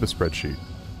lot. I have a spreadsheet.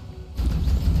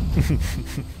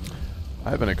 I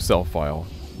have an Excel file.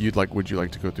 Would you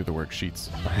like to go through the worksheets?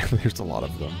 There's a lot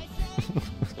of them.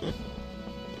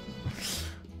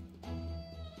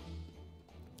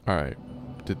 Alright.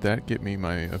 Did that get me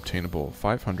my obtainable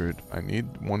 500? I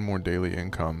need one more daily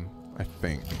income, I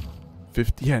think.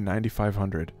 50, yeah,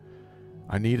 9,500.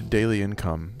 I need a daily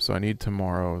income, so I need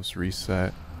tomorrow's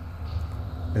reset.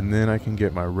 And then I can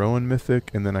get my Rowan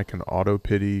Mythic, and then I can auto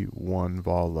pity 1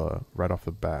 Vala right off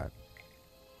the bat.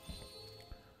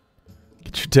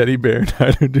 Get your teddy bear and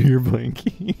hide under your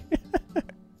blankie.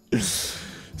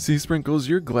 See, Sprinkles,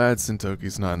 you're glad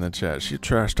Sintoki's not in the chat. She'd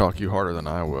trash talk you harder than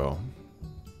I will.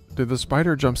 Dude, the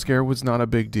spider jump scare was not a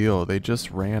big deal. They just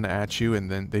ran at you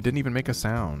and then they didn't even make a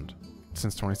sound.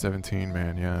 Since 2017,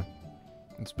 man, yeah.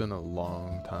 It's been a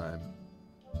long time.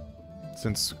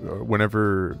 Since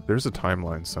whenever, there's a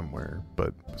timeline somewhere,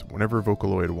 but whenever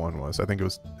Vocaloid 1 was, I think it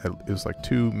was like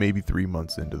 2, maybe 3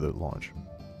 months into the launch.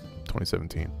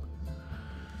 2017.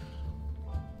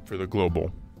 For the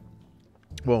global.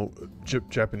 Well,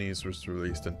 Japanese was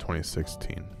released in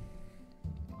 2016.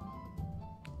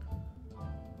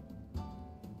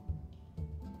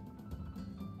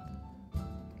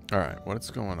 Alright, what's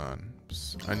going on?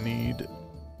 I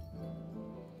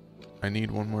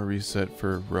need one more reset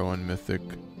for Rowan Mythic,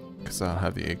 because I'll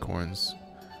have the acorns.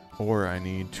 Or I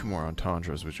need 2 more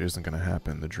entendres, which isn't going to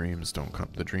happen. The dream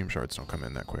shards don't come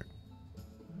in that quick.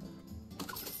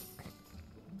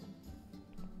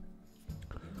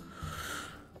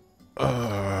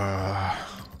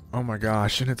 Oh my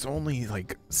gosh, and it's only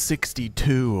like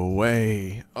 62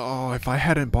 away. Oh, if I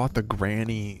hadn't bought the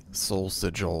Granny Soul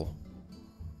Sigil,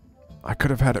 I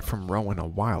could have had it from Rowan a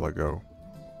while ago.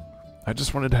 I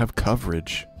just wanted to have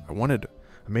coverage. I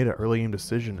made an early game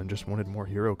decision and just wanted more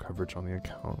hero coverage on the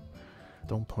account.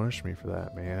 Don't punish me for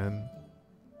that, man.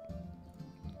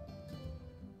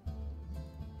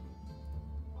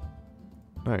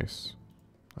 Nice.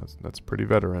 That's pretty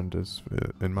veteran,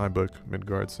 in my book,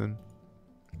 Midgardson.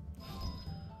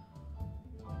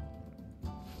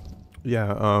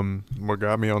 Yeah, what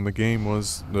got me on the game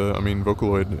was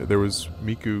Vocaloid. There was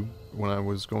Miku. When I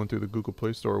was going through the Google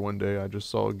Play Store one day, I just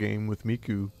saw a game with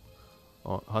Miku,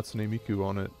 Hatsune Miku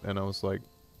on it, and I was like,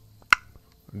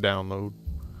 download.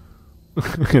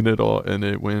 and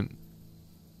it went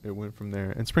from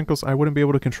there. And Sprinkles, I wouldn't be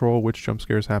able to control which jump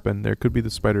scares happen. There could be the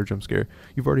spider jump scare.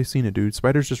 You've already seen it, dude.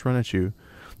 Spiders just run at you.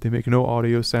 They make no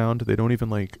audio sound. They don't even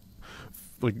like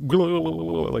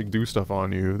do stuff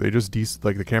on you. They just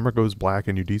like the camera goes black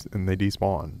and and they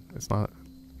despawn. It's not.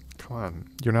 Come on,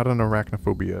 you're not an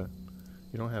arachnophobia.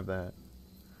 You don't have that.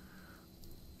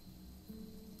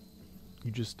 You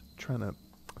just trying to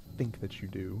think that you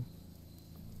do.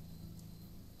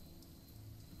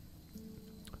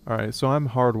 Alright, so I'm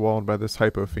hard-walled by this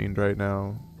Hypo Fiend right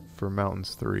now for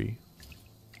Mountains 3.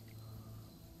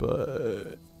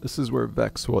 But this is where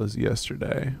Vex was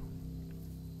yesterday.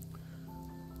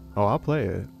 Oh, I'll play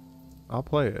it. I'll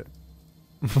play it.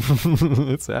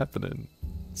 It's happening.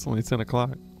 It's only 10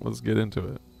 o'clock. Let's get into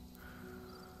it.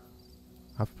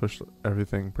 I've pushed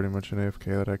everything pretty much in AFK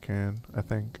that I can, I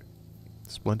think.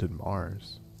 Splendid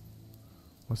Mars.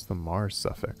 What's the Mars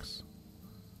suffix?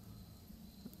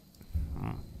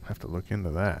 Have to look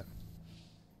into that.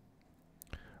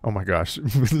 Oh my gosh,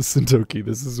 Sintoki,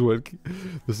 this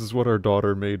is what our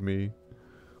daughter made me.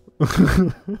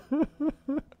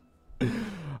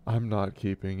 I'm not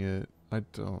keeping it. I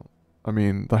don't. I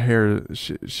mean, the hair,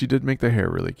 she did make the hair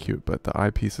really cute, but the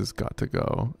eyepieces got to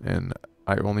go, and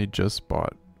I only just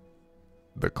bought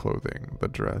the clothing, the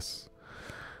dress.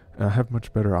 And I have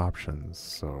much better options,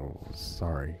 so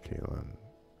sorry, Caitlin.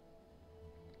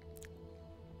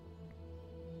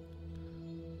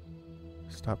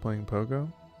 Stop playing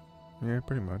Pogo? Yeah,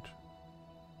 pretty much.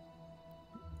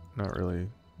 Not really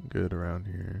good around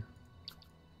here.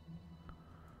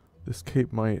 This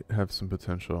cape might have some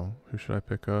potential. Who should I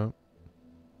pick up?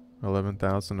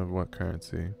 11,000 of what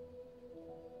currency?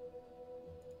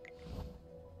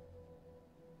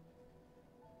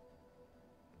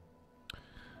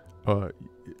 I'm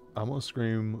gonna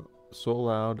scream so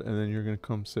loud, and then you're gonna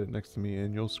come sit next to me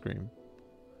and you'll scream.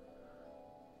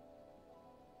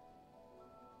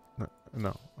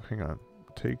 No, hang on.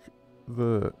 Take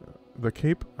the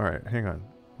cape. All right, hang on.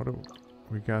 What do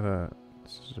we gotta?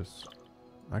 Just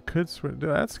I could switch.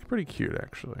 That's pretty cute,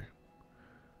 actually.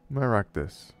 I'm gonna rock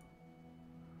this.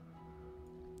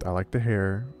 I like the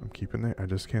hair. I'm keeping the. I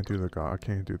just can't do I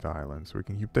can't do the island, so we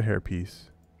can keep the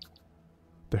hairpiece.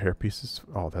 The hairpiece is.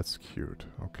 Oh, that's cute.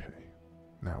 Okay,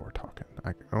 now we're talking.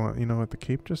 Oh, you know what? The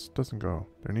cape just doesn't go.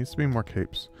 There needs to be more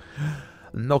capes.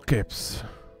 No capes.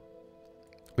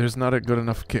 There's not a good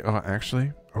enough cape. Oh,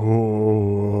 actually.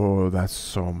 Oh, that's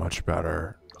so much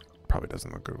better. Probably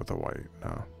doesn't look good with the white.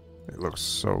 No, it looks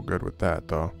so good with that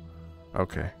though.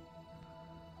 Okay.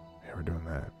 Yeah, we're doing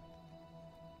that.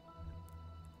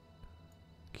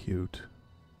 Cute.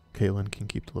 Kaylin can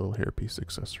keep the little hairpiece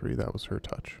accessory. That was her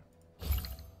touch.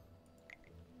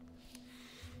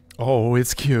 Oh,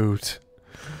 it's cute.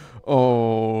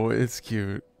 Oh, it's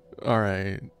cute.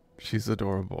 Alright. She's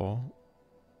adorable.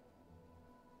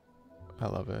 I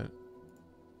love it.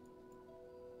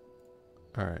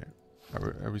 Alright.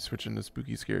 Are we switching to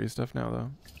spooky scary stuff now though?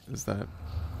 Is that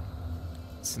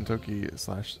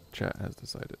Sintoki/chat has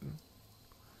decided.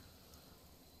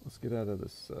 Let's get out of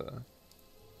this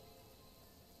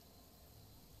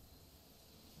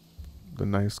the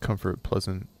nice, comfort,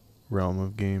 pleasant realm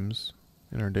of games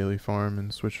in our daily farm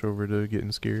and switch over to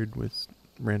getting scared with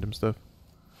random stuff.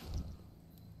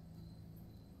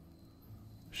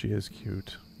 She is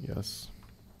cute, yes.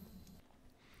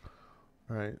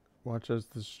 Alright, watch as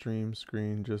the stream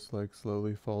screen just like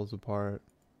slowly falls apart.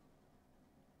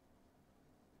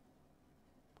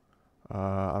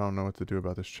 I don't know what to do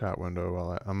about this chat window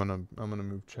while I'm gonna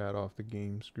move chat off the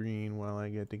game screen while I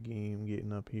get the game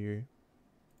getting up here.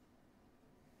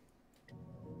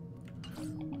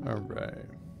 Alright.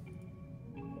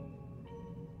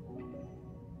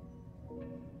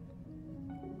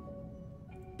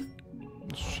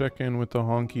 Let's check in with the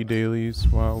honky dailies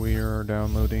while we are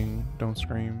downloading Don't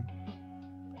Scream.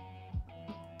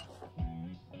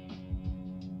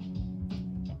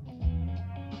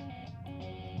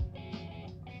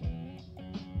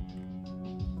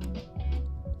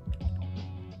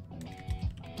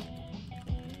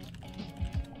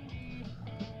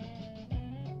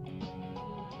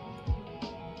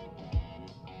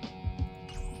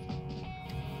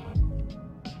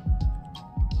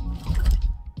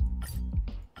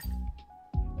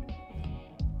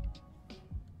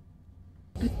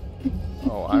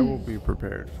 Oh, I will be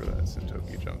prepared for that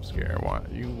Sintoki jump scare.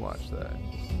 You watch that.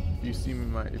 If you see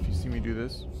me do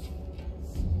this,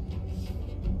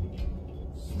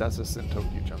 that's a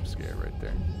Sintoki jump scare right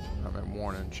there. I'm at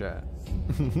warning chat.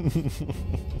 Is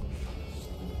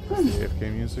the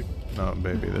AFK music? No,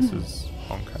 baby, this is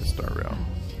Honkai Star Rail.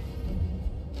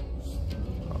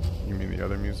 Oh. You mean the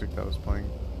other music that was playing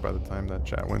by the time that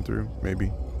chat went through?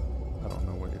 Maybe. I don't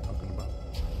know what you're talking about.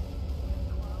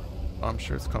 Oh, I'm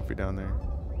sure it's comfy down there.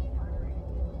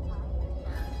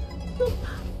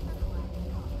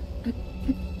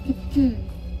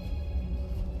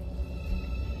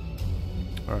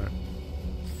 Alright.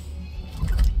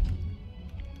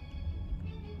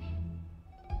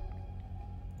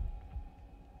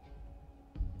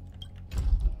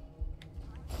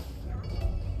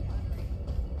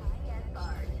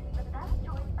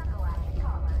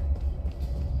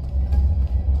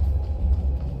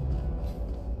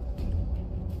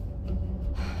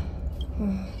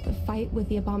 The fight with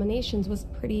the abominations was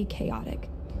pretty chaotic.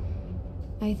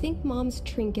 I think Mom's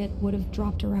trinket would have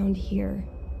dropped around here.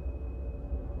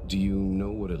 Do you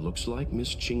know what it looks like,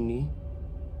 Miss Chingney?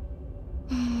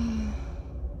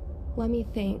 Let me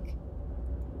think.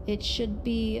 It should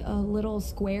be a little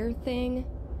square thing.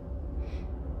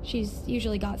 She's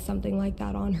usually got something like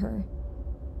that on her.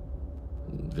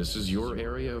 This is your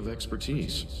area of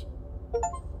expertise.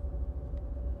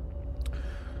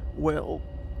 Well,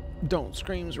 Don't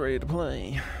Scream's ready to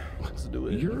play. Let's do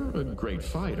it. You're a great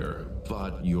fighter,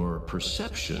 but your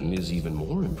perception is even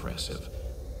more impressive.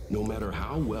 No matter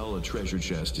how well a treasure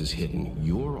chest is hidden,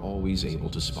 you're always able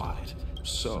to spot it.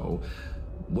 So,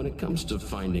 when it comes to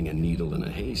finding a needle in a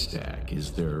haystack,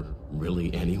 is there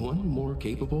really anyone more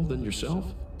capable than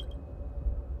yourself?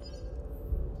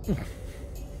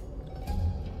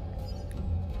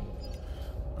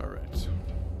 Alright.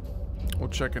 We'll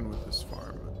check in with this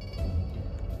farm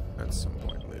at some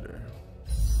point later.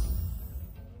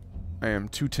 I am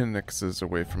 2 10x's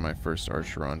away from my first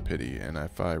archer on pity, and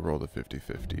if I roll the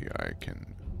 50-50, I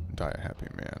can die a happy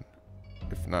man.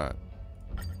 If not,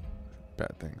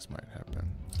 bad things might happen.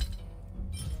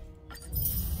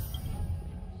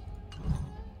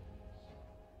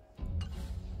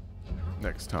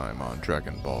 Next time on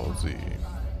Dragon Ball Z.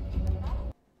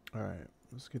 Alright,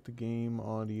 let's get the game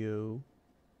audio.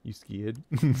 You scared?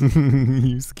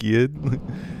 You scared?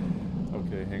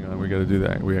 Okay, hang on, we gotta do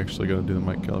that. We actually gotta do the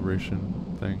mic calibration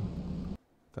thing.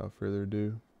 Without further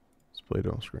ado, let's play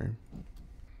Don't Scream.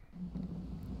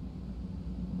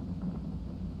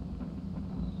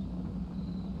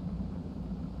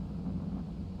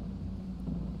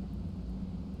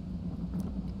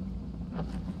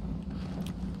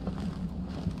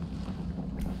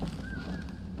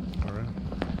 Alright.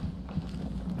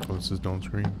 Oh, this is Don't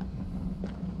Scream.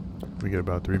 We get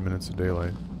about 3 minutes of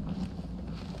daylight.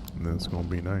 And then it's gonna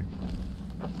be night.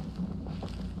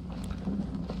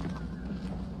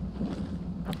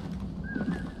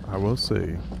 I will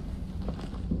say,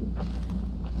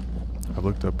 I've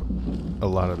looked up a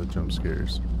lot of the jump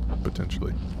scares,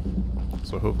 potentially.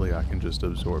 So hopefully I can just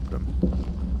absorb them.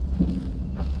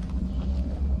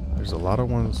 There's a lot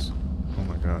of ones, oh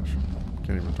my gosh,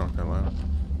 can't even talk that loud.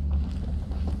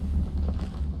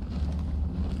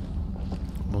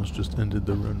 Almost just ended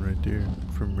the run right there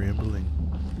from rambling.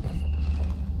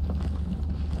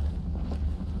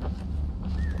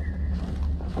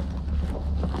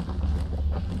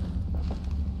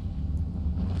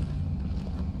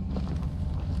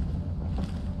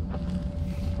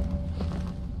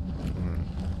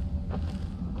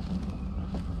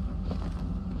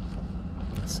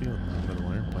 I see a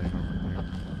little airplane over there.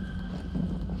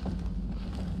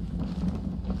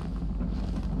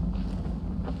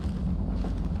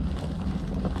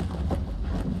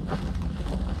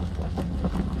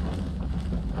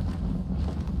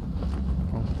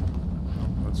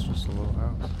 That's just a little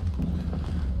house.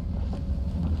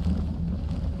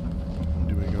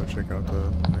 Do we go check out the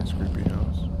nice creepy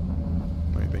house?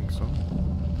 I think so.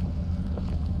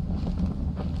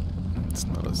 It's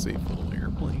not a safe little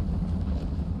airplane.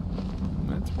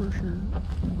 That's for sure.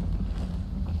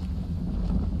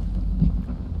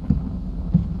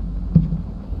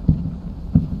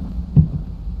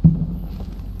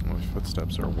 Well, these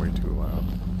footsteps are way too loud.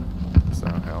 This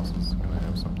outhouse is gonna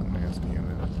have something nasty in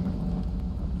it, isn't it?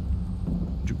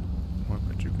 Why am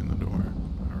I juking the door?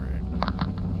 Alright.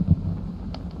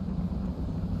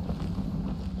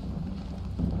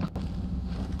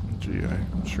 Gee,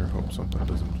 I sure hope something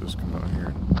doesn't just come out here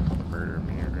and murder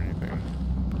me or anything.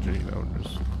 Gee, that would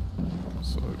just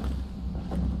suck.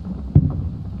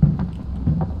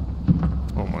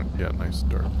 Oh my, yeah, nice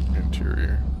dark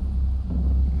interior.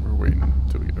 We're waiting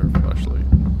until we get our flashlight.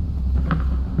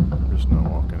 We're just not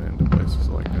walking into places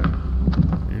like that.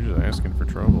 You're just asking for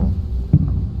trouble.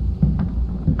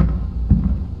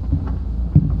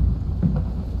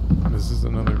 This is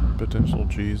another potential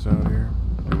cheese out here.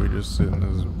 Are we just sit in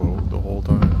this boat the whole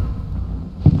time?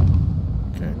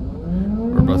 Okay.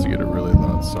 We're about to get a really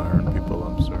loud siren, people.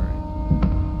 I'm sorry.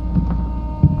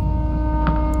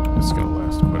 It's gonna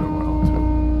last quite a while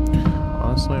too.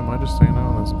 Honestly, am I just staying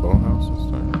out in this boathouse this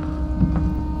time?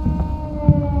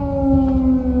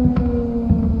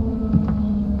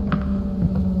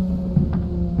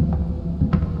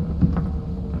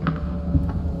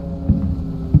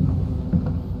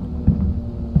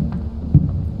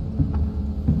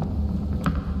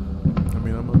 I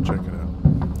mean, I'm gonna check it out.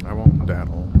 I won't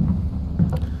daddle.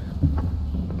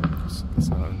 It's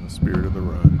not in the spirit of the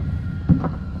run.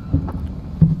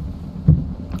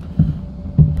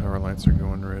 Power lights are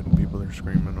going red and people are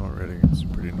screaming already. It's a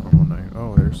pretty normal night.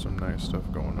 Oh, there's some nice stuff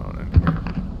going on in here.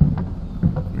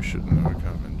 We shouldn't have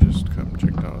come and just come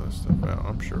check all this stuff out.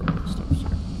 I'm sure all this stuff's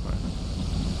fine.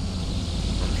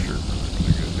 I'm sure we're not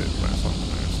gonna get hit by something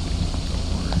nasty. Don't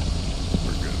worry.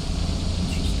 We're good.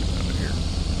 Let's just get out of here.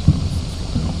 This is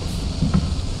gonna help us.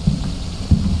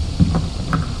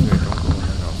 Okay, don't go in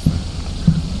the house then.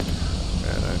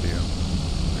 Bad idea.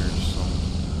 There's some.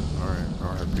 Alright,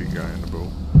 RIP guy in the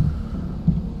boat.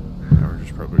 Now we're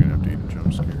just probably gonna have to eat a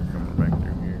jump scare coming back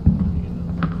through here.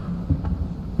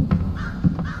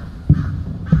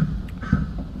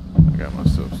 I got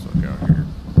myself stuck out here.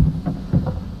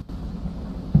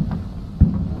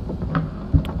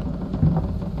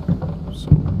 So,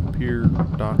 pier,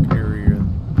 dock area,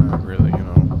 not really, you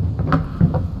know.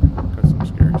 Got some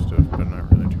scary stuff, but not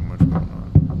really too much going on.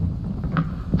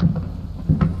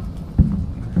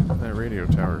 That radio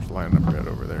tower's lighting up red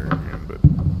over there again, but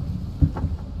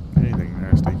anything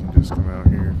nasty can just come out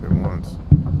here if it wants.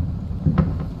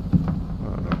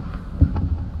 Uh-oh.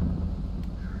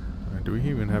 Do we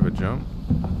even have a jump?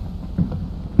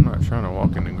 I'm not trying to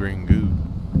walk in the green goo.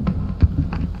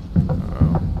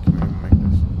 Uh-oh. Can we even make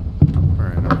this?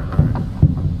 Alright.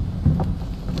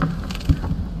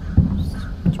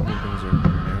 Too many things are,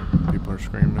 yeah, people are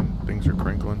screaming, things are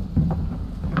crinkling.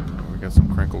 We got some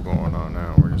crinkle going on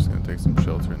now. We're just gonna take some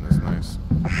shelter in this nice,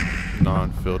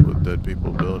 non-filled with dead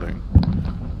people building.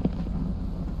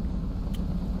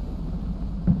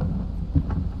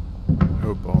 I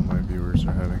hope all my viewers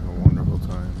are having a wonderful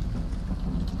time.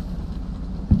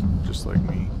 Just like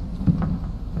me.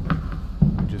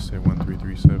 We just say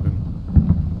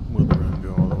 1337. Will the run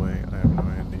go all the way? I have no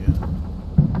idea.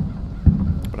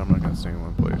 But I'm not gonna stay in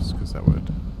one place because that would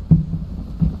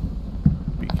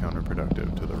be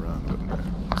counterproductive to the run, wouldn't it?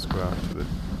 Let's go out into the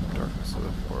darkness of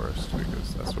the forest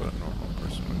because that's what a normal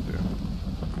person would do.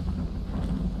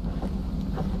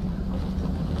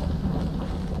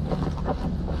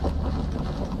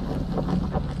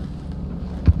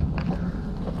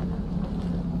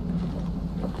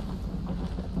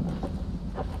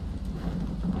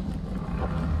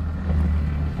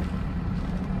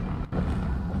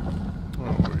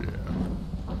 Oh yeah.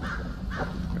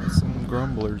 Got some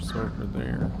grumblers over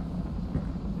there.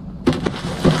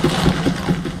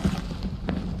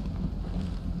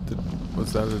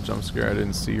 Was that a jump scare I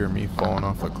didn't see, or me falling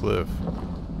off a cliff?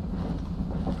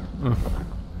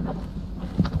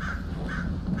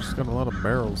 Just got a lot of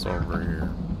barrels over here.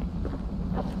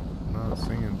 Not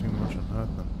seeing too much of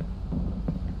nothing.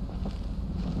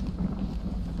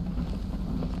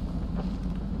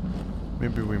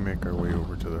 Maybe we make our way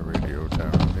over to the radio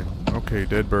tower. Okay,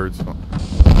 dead birds.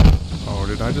 Oh,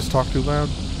 did I just talk too loud?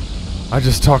 I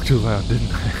just talked too loud,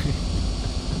 didn't I?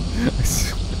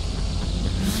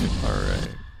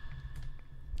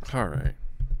 Alright.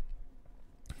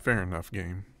 Fair enough,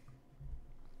 game.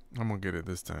 I'm gonna get it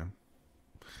this time.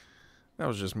 That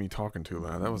was just me talking too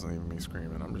loud. That wasn't even me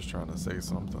screaming. I'm just trying to say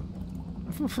something.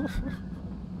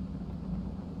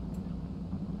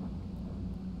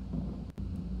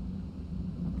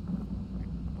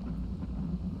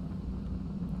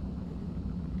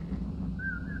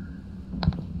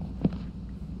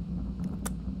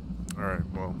 Alright,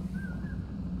 well.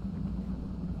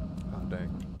 Oh,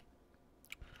 dang.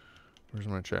 Where's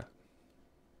my chat?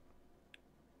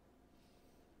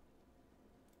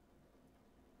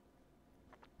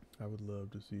 I would love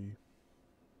to see.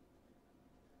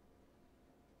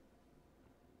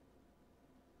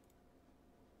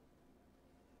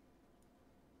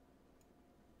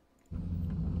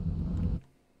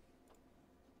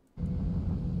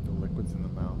 The liquids in the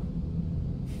mouth.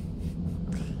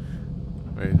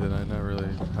 Wait, did I not really?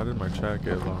 How did my chat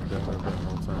get logged out of that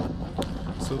whole time?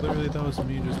 So literally that was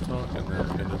me just talking at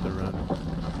the end of the run.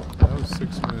 That was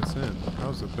 6 minutes in. That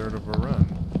was a third of a run.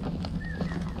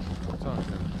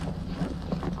 Talking.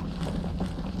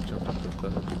 Jumped up the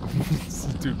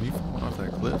dude, me falling off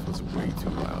that cliff was way too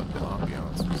loud. The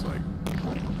ambiance was like,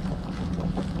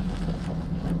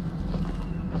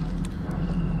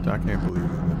 I can't believe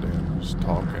it. The damn just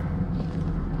talking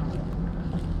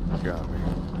got me.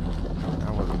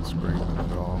 I wasn't screaming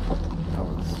at all. I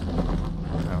was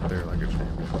out there like a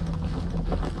champion.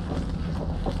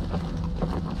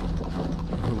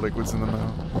 The liquids in the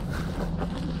mouth.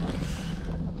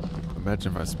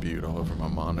 Imagine if I spewed all over my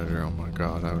monitor. Oh my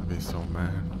god, I would be so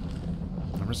mad.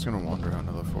 I'm just gonna wander out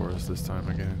into the forest this time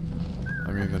again.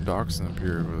 I mean, the docks and the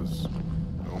pier was...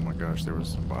 Oh my gosh, there was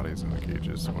some bodies in the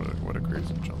cages. What a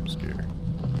crazy jump scare.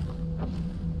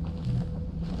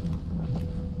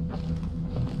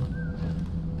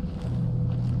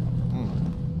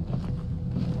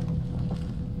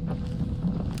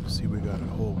 See, we got a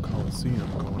whole coliseum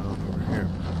going on over here.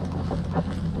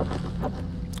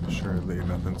 Surely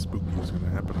nothing spooky is going to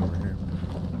happen over here.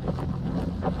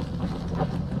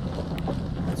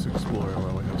 Let's explore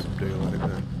while we have some daylight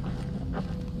then.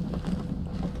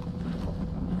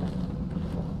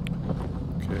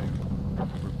 Okay,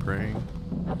 we're praying.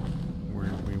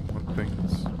 We want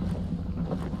things.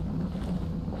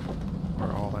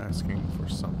 We're all asking for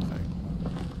something.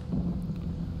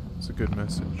 It's a good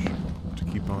message to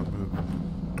keep on moving.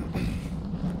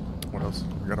 What else?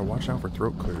 We gotta watch out for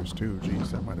throat clears too.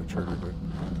 Jeez, that might have triggered it.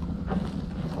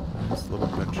 This little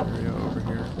bench area over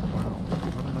here. Wow,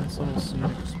 what a nice little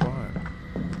scenic spot.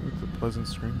 With the pleasant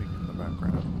screaming in the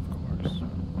background, of course.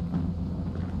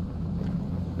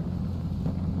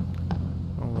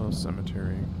 A little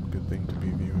cemetery. Good thing to be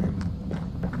viewing.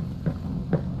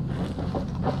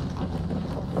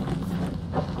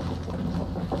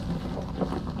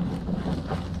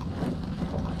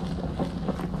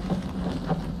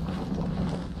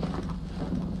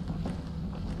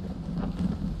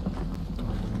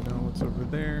 Over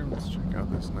there. Let's check out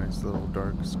this nice little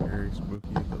dark, scary,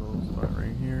 spooky little spot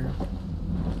right here.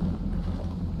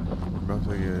 We're about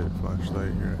to get a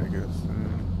flashlight here, I guess.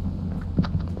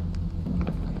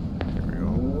 Here we go.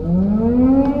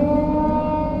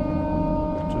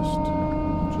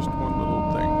 Just one little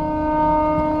thing.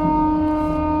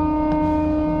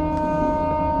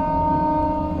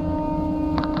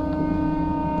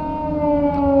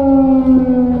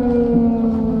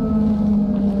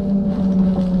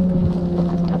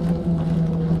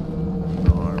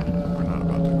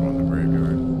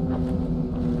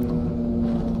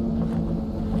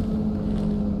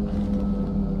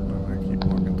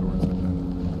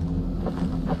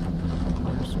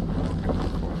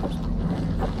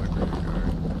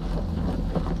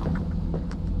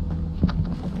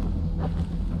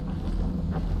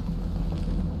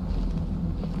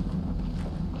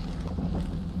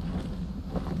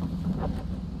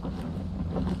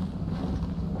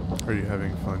 Are you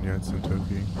having fun yet,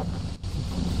 Sentoki?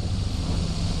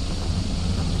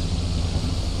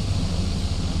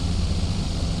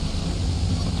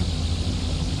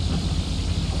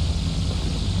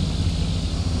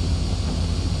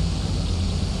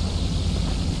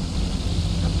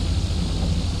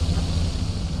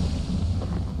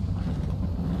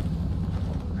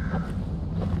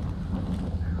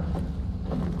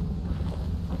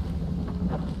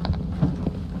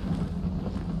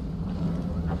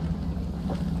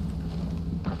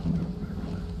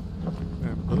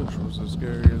 Was the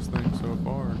scariest thing so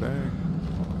far, dang.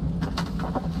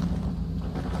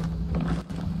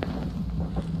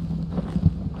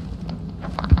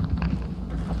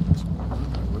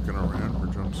 Looking around for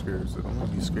jump scares, it'd only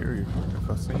be scary if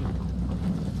I seen them.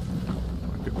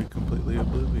 I could be completely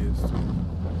oblivious to them.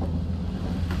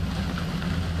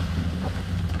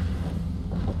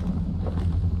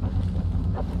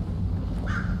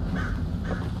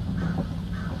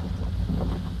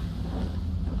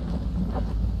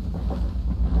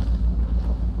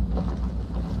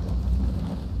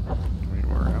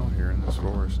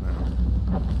 Forest now.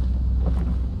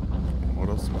 What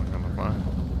else am I gonna find?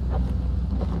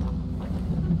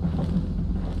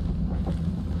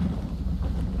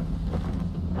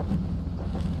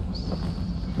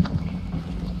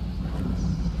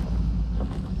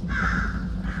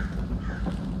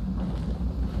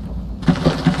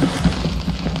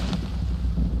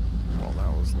 Well,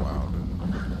 that was loud and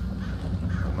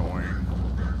annoying.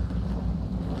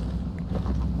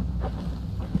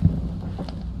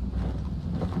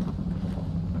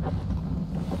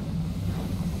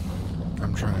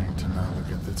 I'm trying to not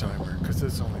look at the timer because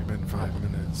it's only been 5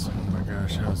 minutes. Oh my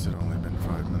gosh, how's it only been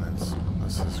 5 minutes?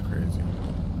 This is crazy.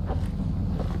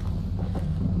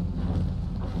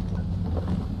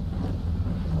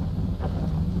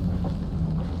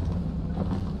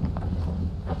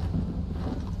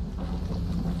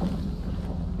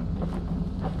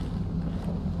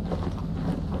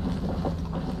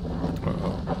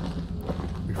 Uh-oh.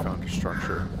 We found a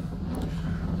structure.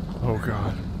 Oh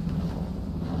god.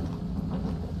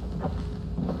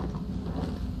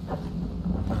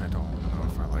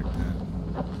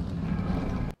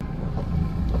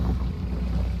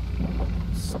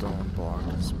 one block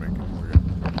is making weird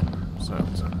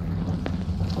sounds at me.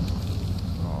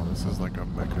 Oh, this is like a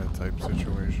mecha type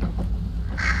situation.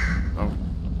 Oh,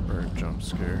 or a jump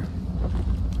scare.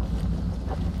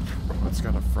 Oh, it's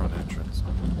got a front entrance.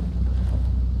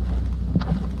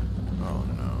 Oh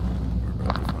no, we're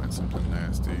about to find something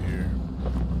nasty here.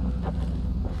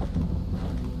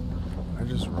 I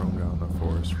just roamed out in the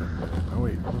forest for a minute. Oh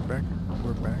wait, we're back.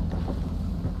 We're back.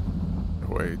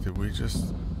 Wait, did we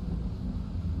just...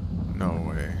 No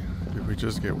way. Did we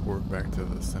just get warped back to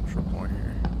the central point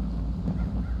here?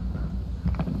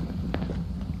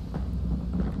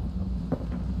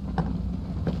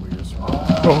 We just...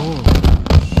 Oh!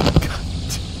 God.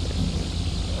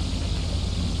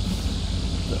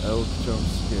 The elk jump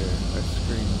scare. I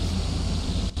screamed.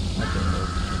 Not the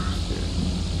elk jump scare.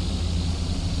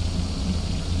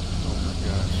 Oh my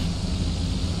gosh.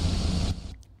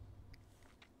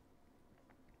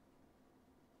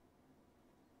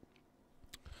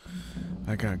 I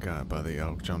got by the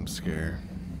elk jump scare.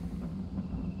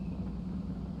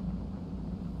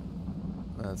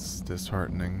 That's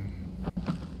disheartening.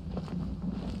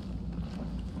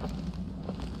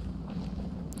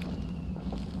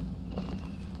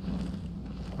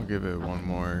 I'll give it one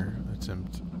more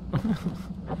attempt.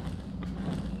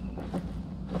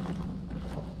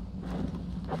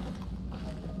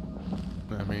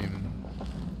 I mean,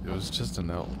 it was just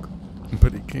an elk.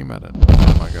 But he came at it.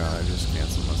 Oh my god, I just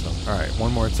canceled myself. Alright,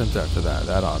 one more attempt after that.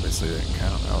 That obviously didn't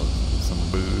count. That was some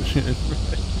bullshit.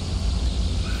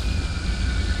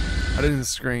 I didn't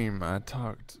scream. I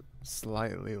talked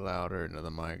slightly louder into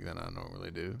the mic than I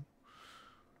normally do.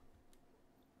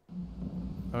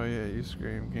 Oh yeah, you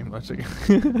scream. Game logic.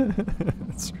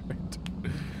 That's right.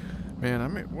 Man, I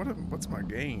mean, what's my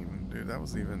gain? Dude, that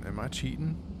was even... Am I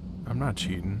cheating? I'm not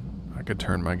cheating. I could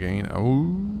turn my gain.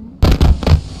 Oh...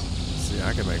 See,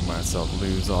 I can make myself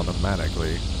lose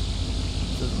automatically.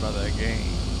 Just about that game.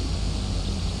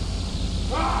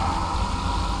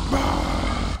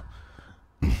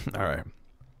 Alright.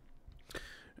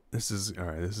 This is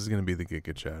gonna be the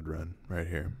Giga Chad run right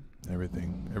here.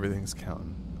 Everything's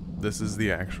counting. This is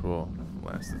the actual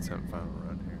last attempt final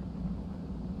run here.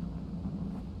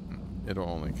 It'll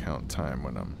only count time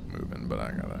when I'm moving, but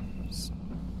I gotta...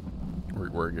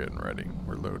 We're getting ready.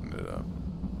 We're loading it up.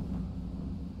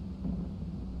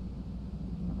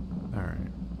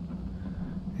 Alright.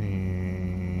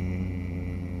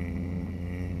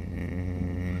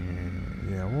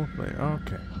 Yeah, we'll play.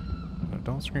 Okay. No,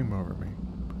 don't scream over me.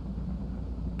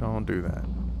 Don't do that.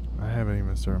 I haven't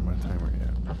even started my timer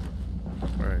yet.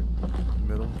 Alright.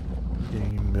 Middle.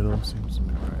 Game middle seems to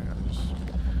be right. I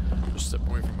just step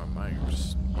away from my mic.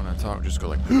 Just when I talk, just go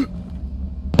like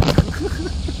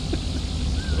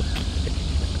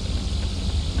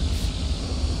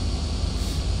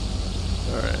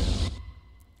Alright.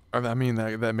 I mean,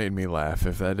 that made me laugh.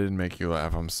 If that didn't make you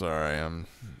laugh, I'm sorry. I'm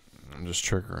just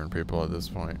triggering people at this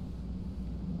point.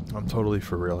 I'm totally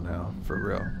for real now. For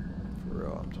real. For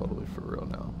real. I'm totally for real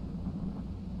now.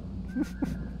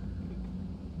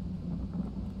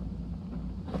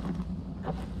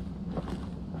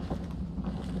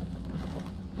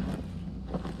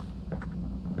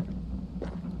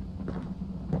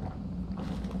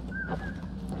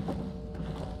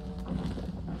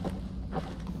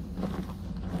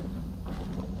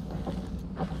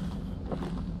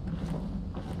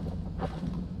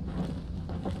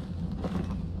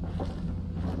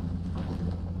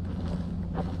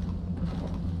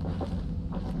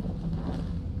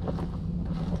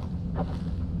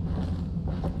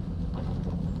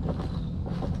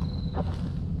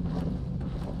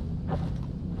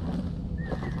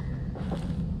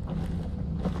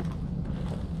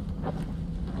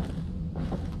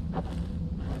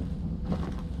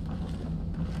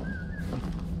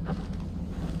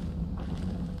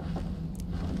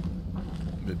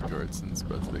 Midgardson's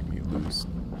about to make me lose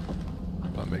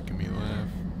by making me laugh.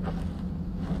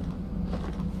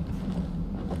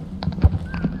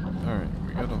 Alright,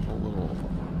 we got a whole little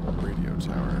radio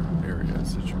tower area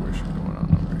situation going on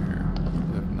over here.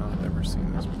 I've not ever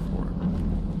seen this before.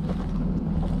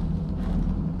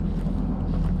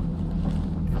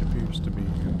 It appears to be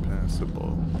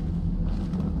impassable.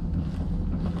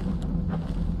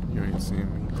 You ain't seeing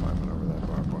me climbing over that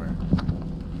barbed wire.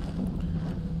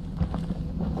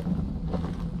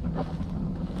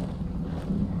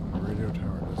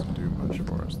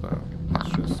 For us though. It's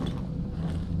just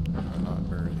not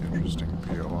very interesting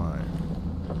POI.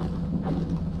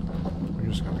 We're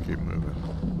just gonna keep moving.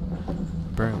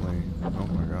 Apparently, oh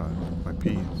my god, my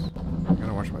peas. I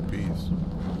gotta watch my peas.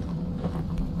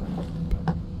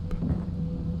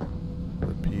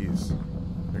 The peas.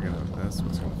 They're gonna that's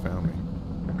what's gonna found me.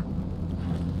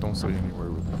 Don't say any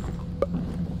word with me.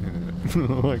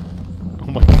 Like, oh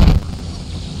my god.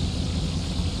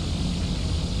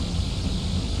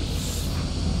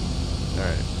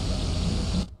 Alright.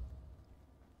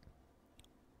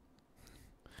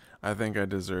 I think I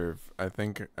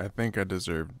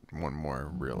deserve one more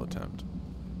real attempt.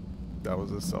 That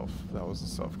was a self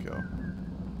kill.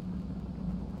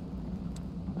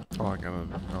 All I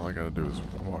gotta do is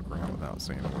walk around without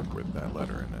saying a word with that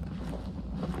letter in it.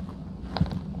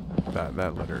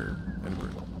 That letter in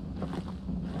Bruno.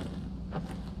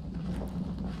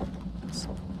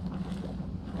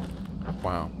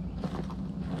 Wow.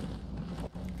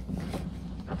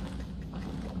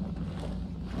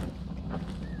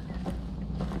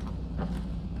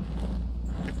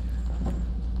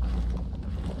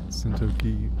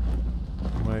 Sentoki,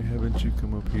 why haven't you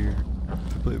come up here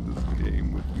to play this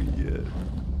game with me yet?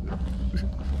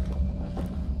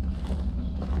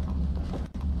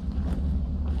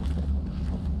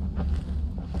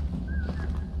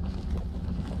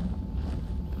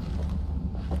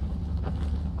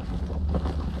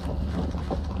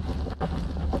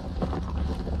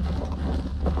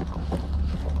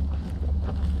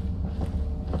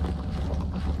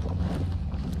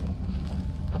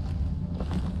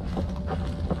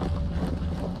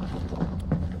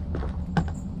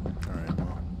 Alright,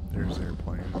 well, there's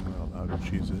airplane. I'm not allowed to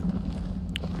choose it.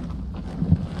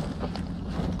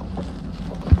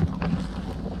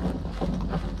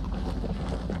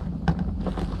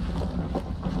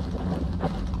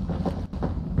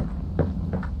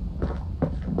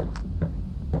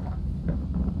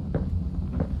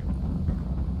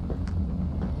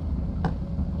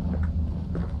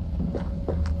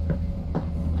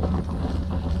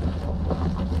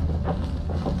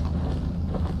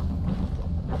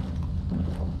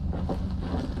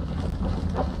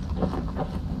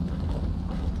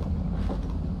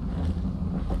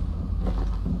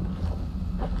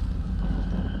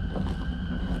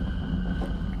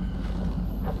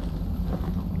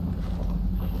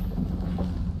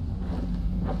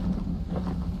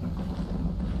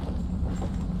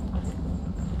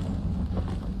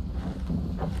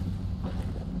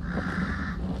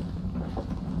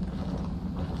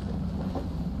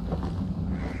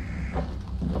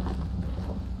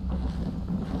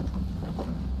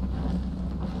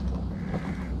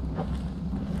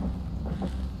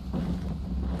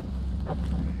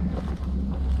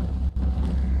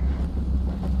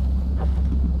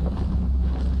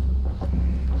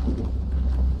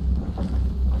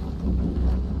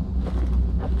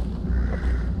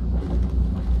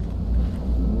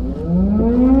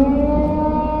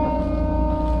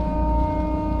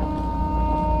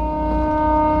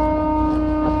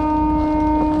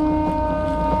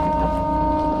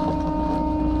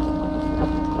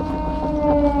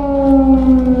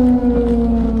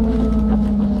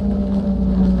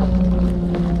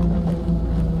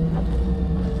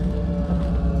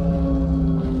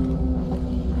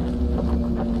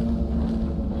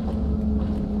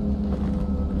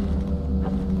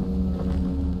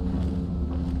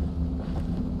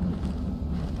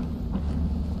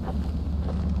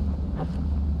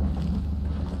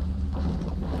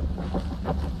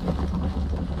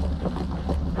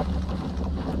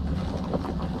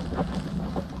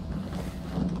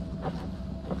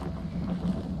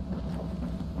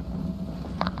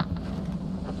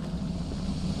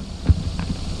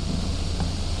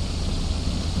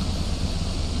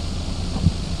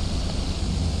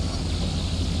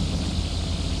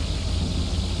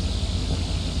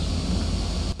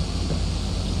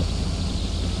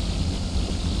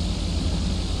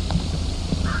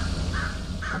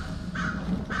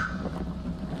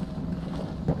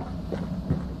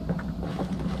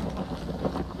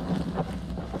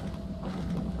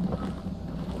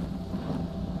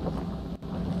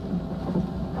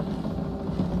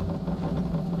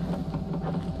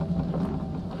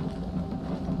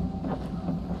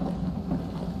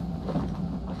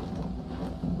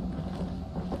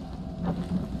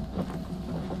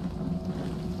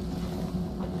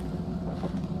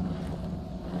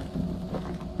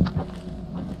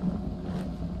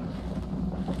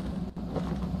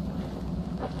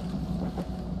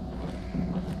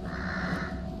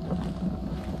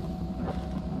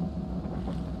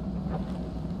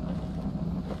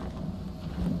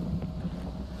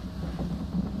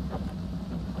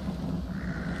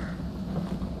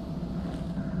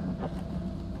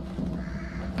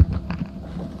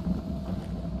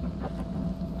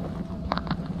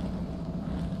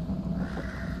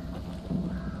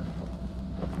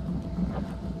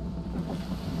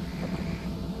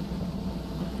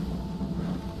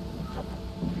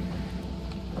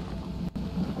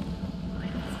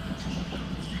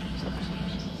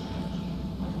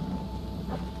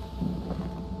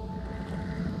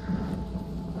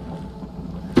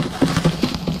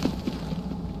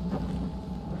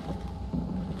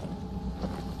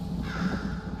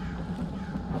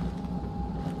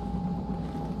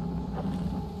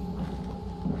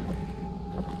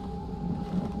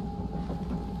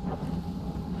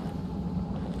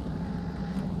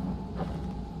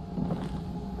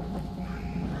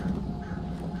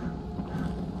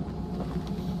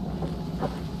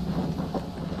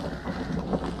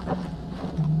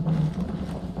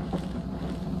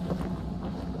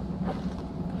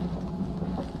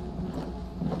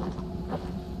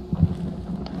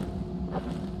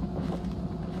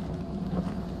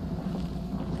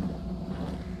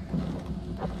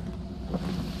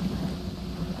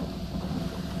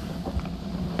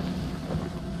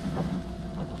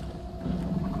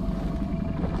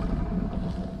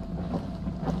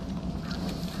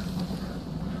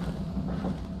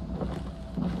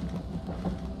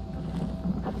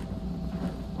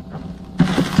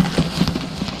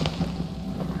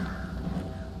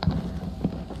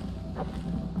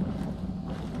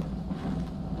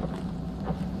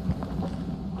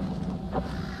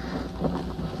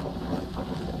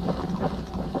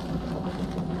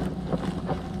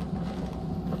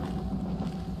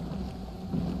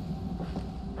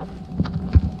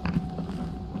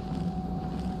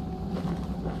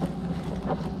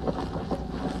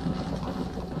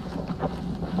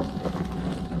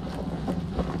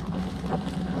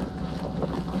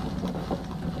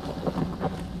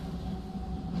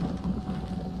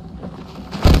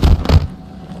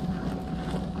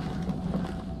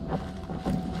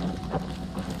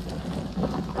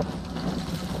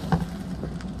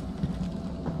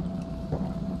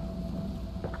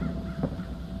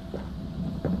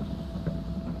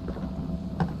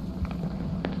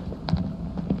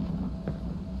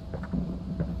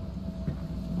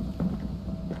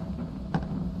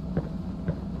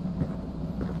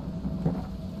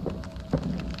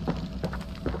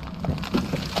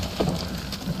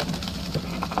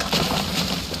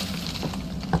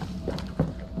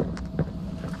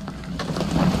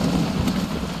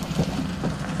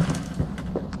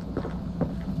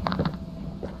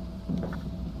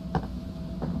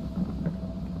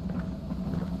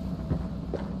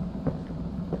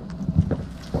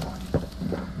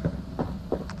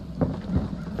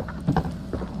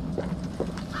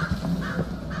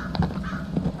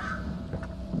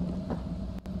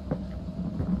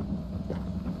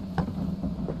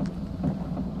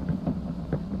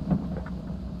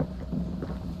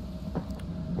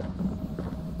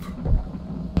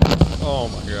 Oh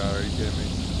my god, are you kidding me?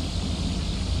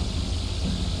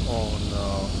 Oh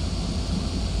no.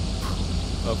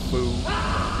 A food.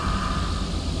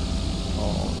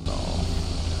 Oh no.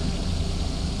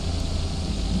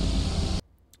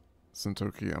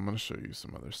 Sentoki, I'm gonna show you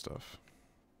some other stuff.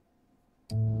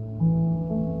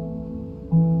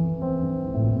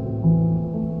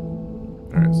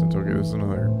 Alright, Sentoki, this is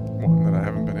another one that I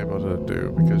haven't been able to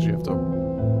do because you have to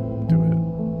do it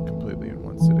completely in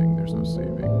one sitting. There's no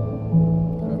saving.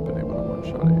 I haven't been able to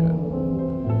one-shot it yet.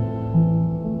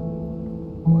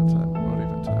 What time? What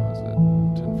even time is it?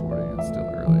 10:40. It's still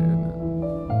early, isn't it?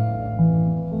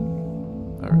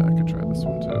 I could try this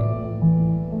one too.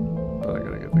 But I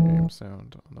gotta get the game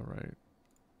sound on the right.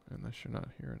 Unless you're not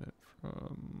hearing it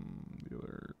from the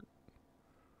other.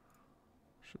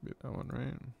 Should be that one,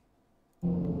 right?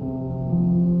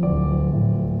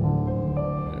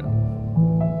 Yeah.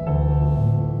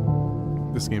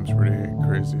 This game's pretty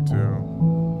crazy too,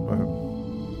 but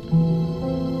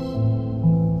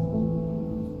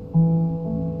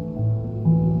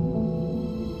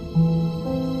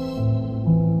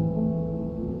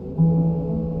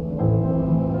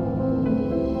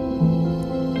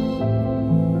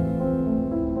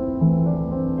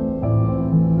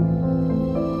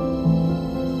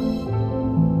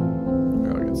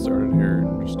I'll get started here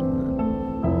in just a minute.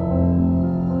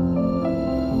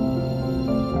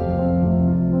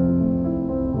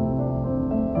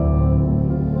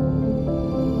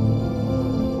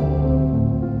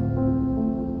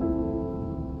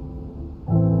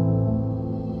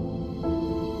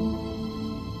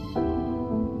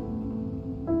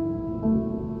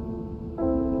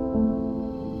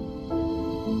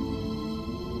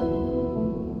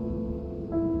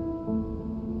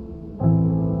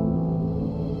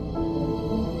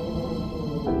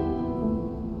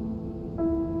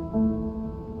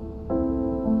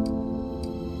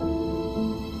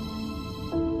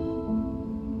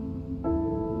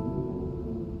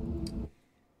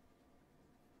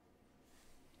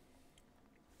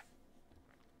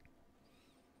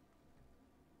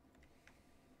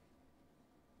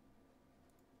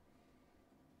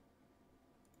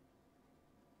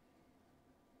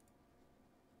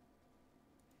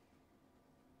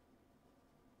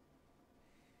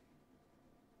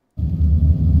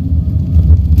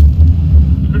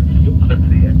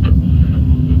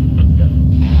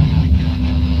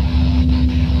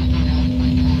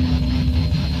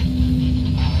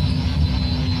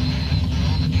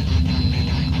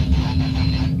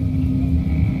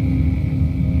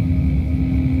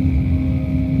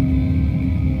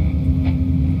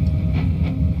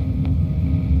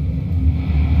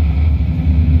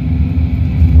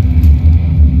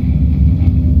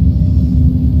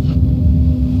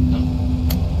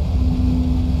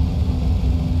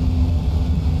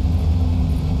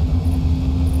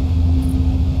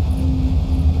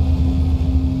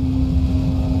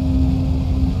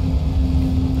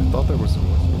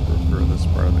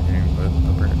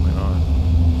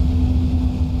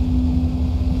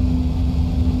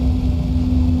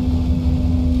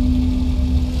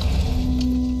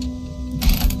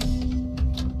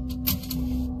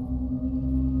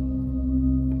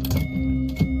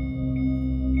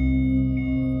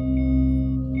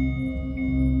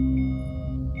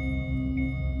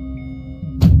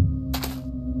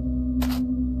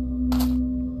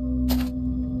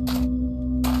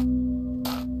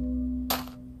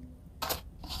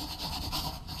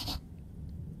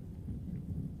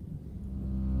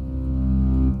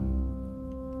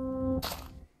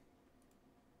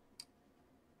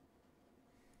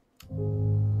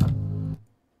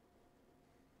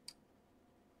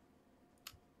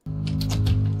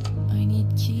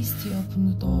 keys to open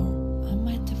the door. I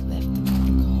might have left them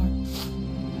in the car.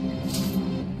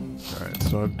 Alright,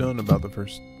 so I've done about the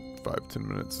first 5-10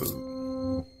 minutes of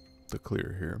the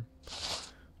clear here.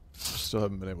 Still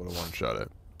haven't been able to one-shot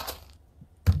it.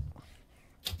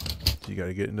 You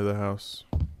gotta get into the house.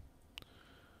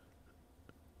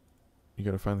 You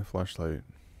gotta find the flashlight.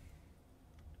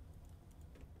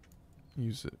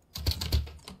 Use it.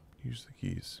 Use the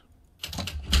keys.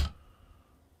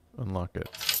 Unlock it.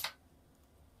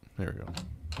 There we go.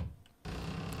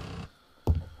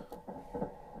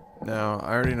 Now,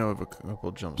 I already know of a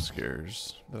couple jump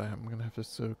scares that I'm gonna have to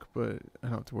soak, but I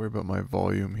don't have to worry about my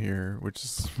volume here, which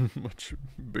is a much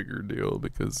bigger deal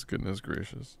because goodness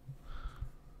gracious.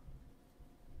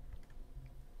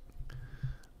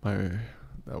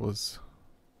 That was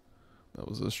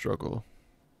a struggle.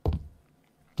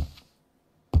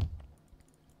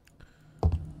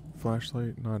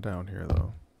 Flashlight not down here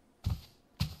though.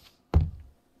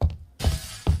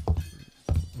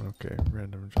 Okay,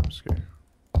 random jump scare.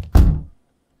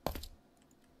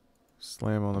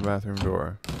 Slam on the bathroom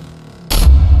door. A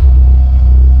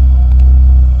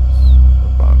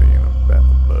body and a bath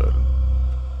of blood.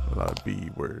 A lot of B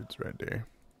words right there.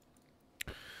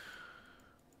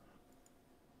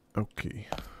 Okay.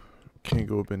 Can't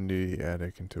go up in the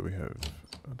attic until we have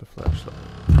the flashlight.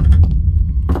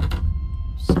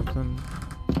 Something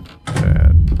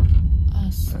bad.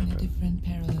 Us in a different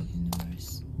parallel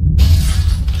universe.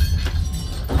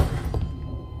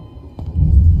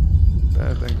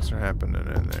 Bad things are happening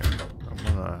in there. I'm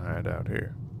gonna hide out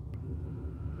here.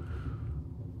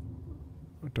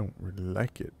 I don't really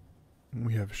like it.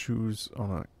 We have shoes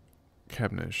on a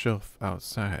cabinet shelf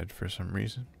outside for some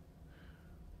reason.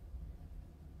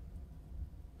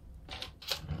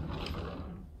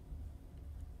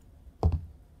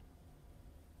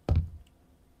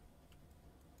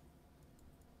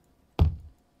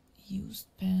 Used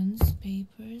pens,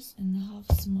 papers, and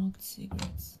half-smoked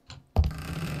cigarettes.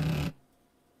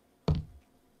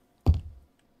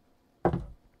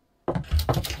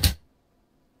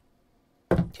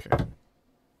 Okay.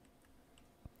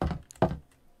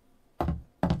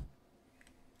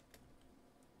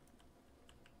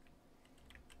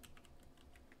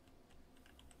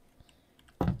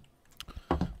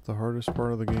 The hardest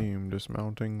part of the game,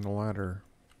 dismounting the ladder.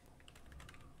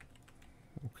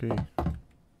 Okay.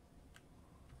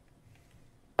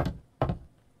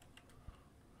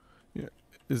 Yeah,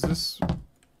 is this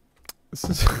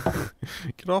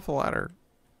get off the ladder.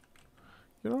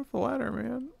 Get off the ladder,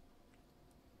 man.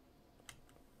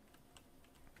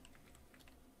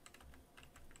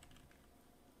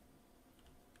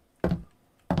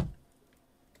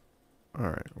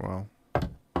 Alright, well.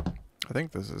 I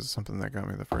think this is something that got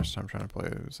me the first time trying to play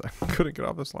it. Was I couldn't get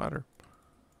off this ladder.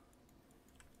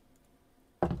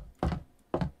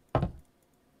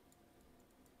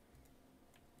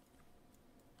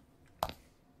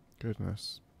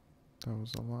 Goodness. That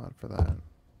was a lot for that.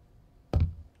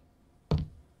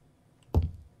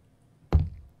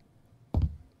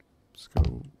 Let's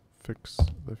go fix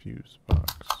the fuse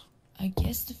box. I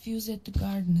guess the fuse at the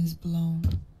garden is blown.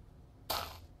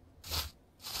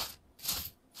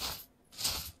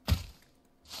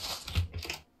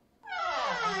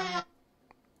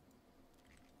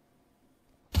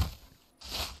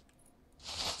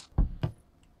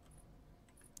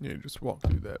 Yeah, just walk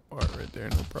through that part right there,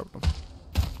 no problem.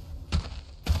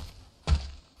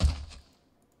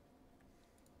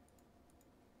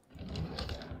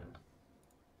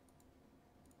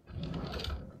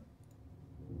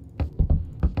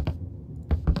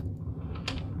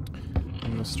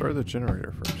 I'm gonna start the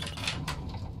generator first.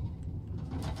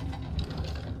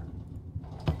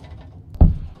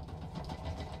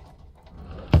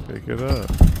 Pick it up.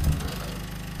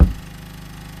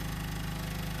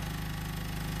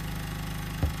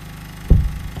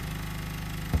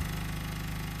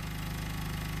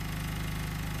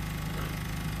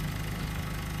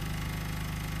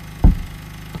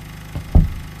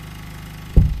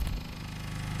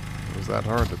 It was that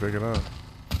hard to pick it up.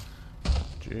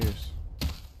 Jeez.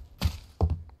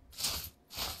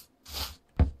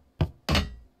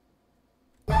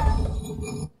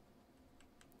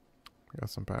 Got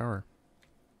some power.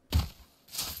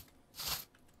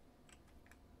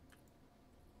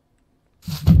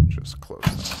 Just close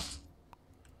that.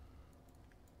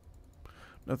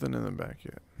 Nothing in the back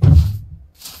yet.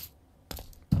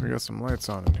 We got some lights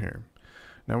on in here.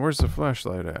 Now where's the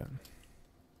flashlight at?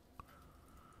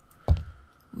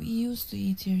 We used to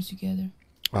eat here together.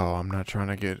 Oh, I'm not trying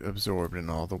to get absorbed in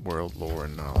all the world lore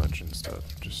and knowledge and stuff.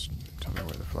 Just tell me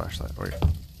where the flashlight... Wait.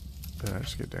 Did I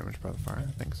just get damaged by the fire?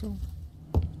 I think so.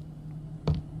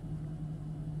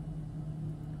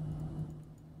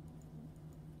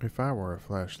 If I were a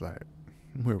flashlight,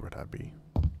 where would I be?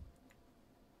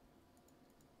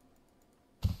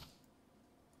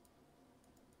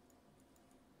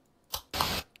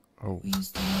 Oh. We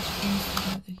used to watch films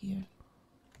together here.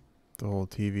 The whole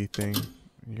TV thing.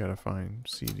 You gotta find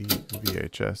CD,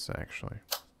 VHS actually.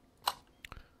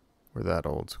 We're that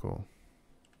old school.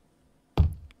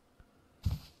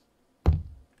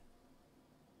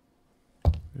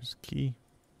 There's key.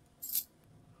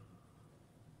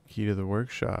 Key to the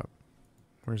workshop.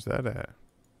 Where's that at?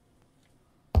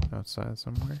 Outside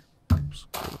somewhere?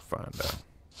 Just go find out.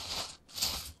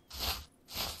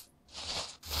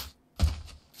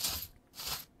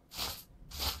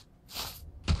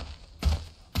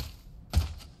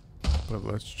 But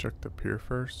let's check the pier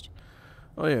first.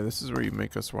 Oh yeah, this is where you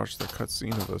make us watch the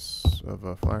cutscene of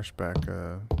a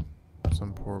flashback.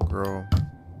 Some poor girl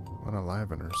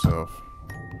unaliving herself.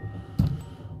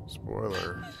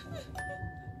 Spoiler.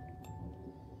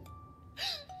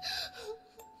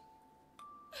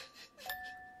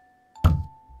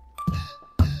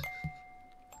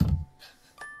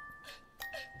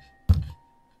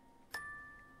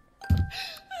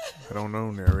 I don't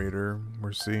know, narrator.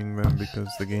 We're seeing them because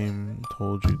the game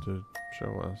told you to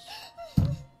show us.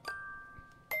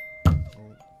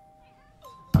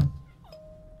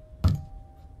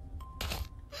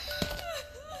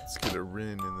 Let's get a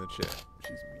Rin in the chat.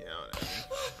 She's meowing at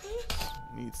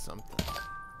me. Needs something.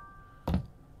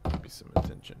 Maybe some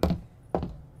attention.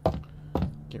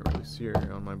 Can't really see her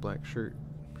on my black shirt.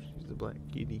 She's the black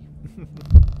kitty.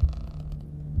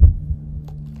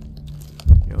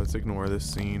 Yeah, let's ignore this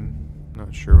scene.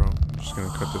 Not sure. I'm just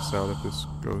gonna cut this out if this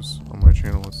goes on my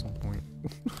channel at some point.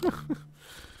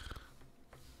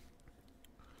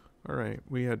 Alright,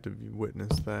 we had to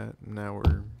witness that. Now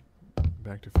we're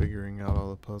back to figuring out all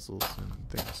the puzzles and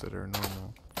things that are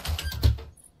normal.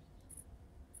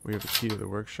 We have a key to the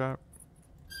workshop.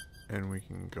 And we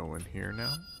can go in here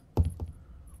now.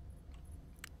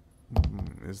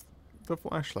 Is the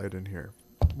flashlight in here?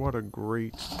 What a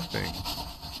great thing.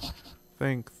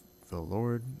 Thank the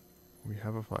Lord we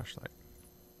have a flashlight.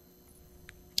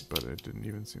 But it didn't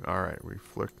even seem... Alright, we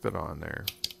flicked it on there.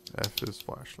 F is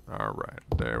flashlight. Alright,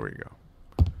 there we go.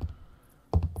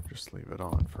 Just leave it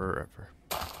on forever.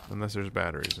 Unless there's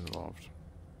batteries involved.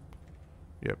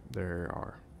 Yep, there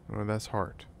are. Oh, that's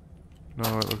heart.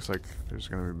 No, it looks like there's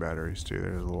going to be batteries too.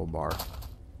 There's a little bar.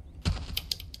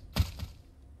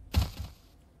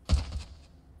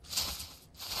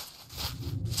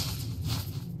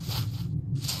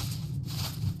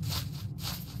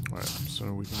 Alright,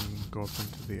 so we can go up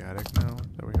into the attic now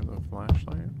that we have the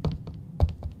flashlight.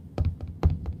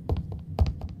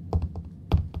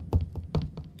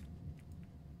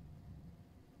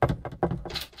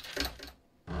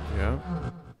 Yep.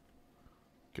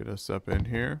 Get us up in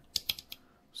here.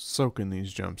 Soak in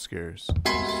these jump scares.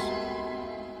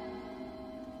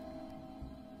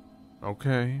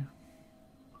 Okay.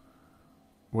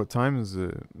 What time is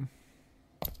it?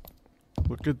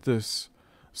 Look at this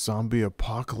zombie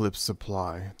apocalypse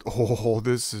supply. Oh,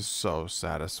 this is so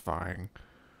satisfying.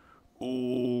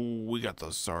 Ooh, we got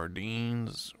the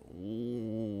sardines.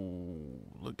 Ooh,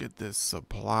 look at this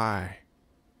supply.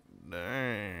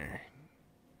 Dang.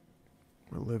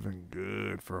 We're living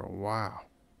good for a while.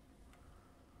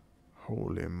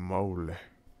 Holy moly.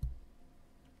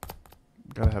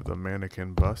 Gotta have the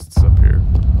mannequin busts up here.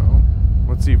 Oh,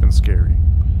 what's even scary?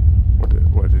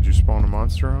 What did you spawn a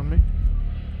monster on me?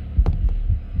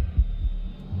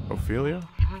 Ophelia?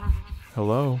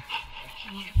 Hello?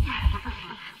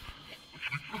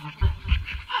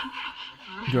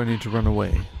 Do I need to run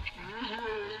away?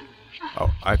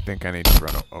 Oh, I think I need to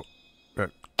run away. Oh,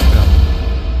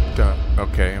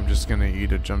 okay, I'm just gonna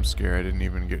eat a jump scare I didn't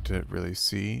even get to really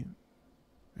see.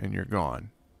 And you're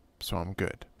gone. So I'm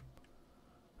good.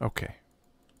 Okay.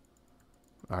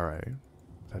 Alright.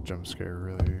 That jump scare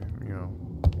really, you know,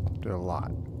 did a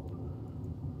lot.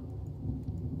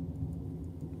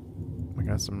 We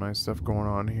got some nice stuff going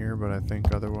on here, but I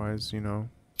think otherwise, you know,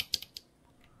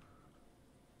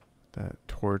 that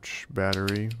torch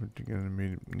battery, we're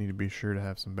gonna need to be sure to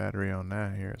have some battery on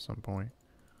that here at some point.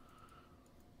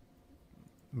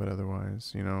 But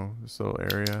otherwise, you know, this little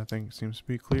area I think seems to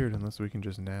be cleared unless we can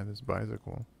just nab this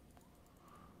bicycle.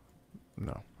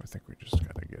 No, I think we just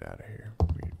gotta get out of here.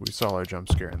 We saw our jump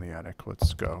scare in the attic.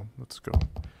 Let's go. Let's go.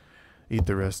 Eat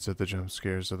the rest of the jump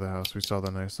scares of the house. We saw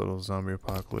the nice little zombie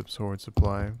apocalypse horde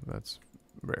supply. That's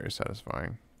very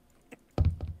satisfying.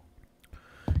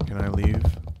 Can I leave?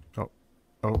 Oh,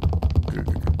 good.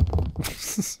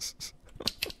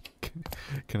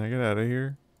 Can I get out of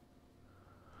here?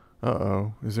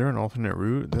 Uh-oh. Is there an alternate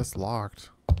route? That's locked.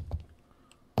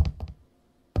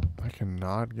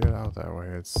 cannot get out that way,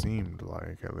 it seemed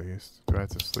like, at least. Do I have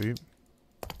to sleep?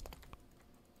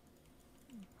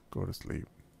 Go to sleep.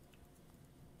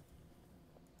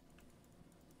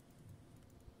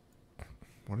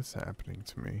 What is happening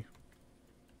to me?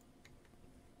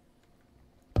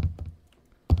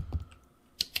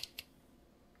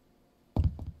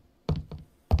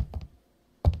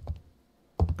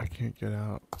 I can't get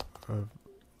out of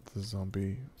the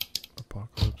zombie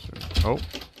apocalypse. Oh!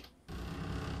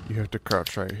 You have to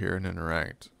crouch right here and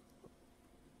interact.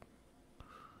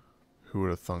 Who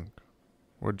would have thunk?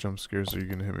 What jump scares are you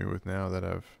gonna hit me with now that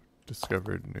I've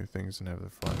discovered new things and have the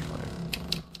flashlight?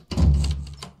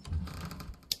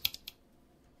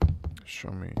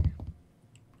 Show me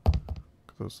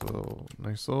those little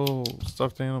nice little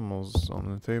stuffed animals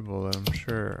on the table that I'm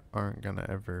sure aren't gonna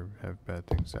ever have bad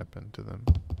things happen to them.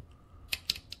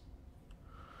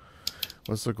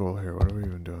 What's the goal here? What are we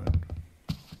even doing?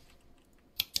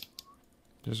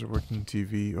 There's a working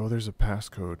TV. Oh, there's a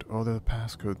passcode. Oh, there's a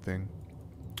passcode thing.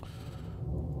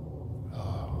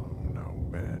 Oh no,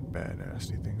 bad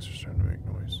nasty things are starting to make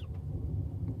noise.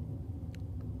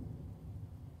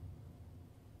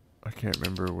 I can't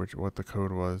remember what the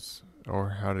code was or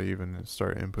how to even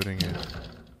start inputting it.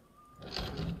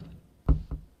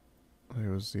 It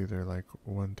was either like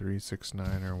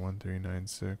 1369 or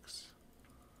 1396.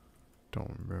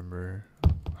 Don't remember.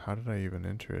 How did I even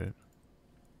enter it?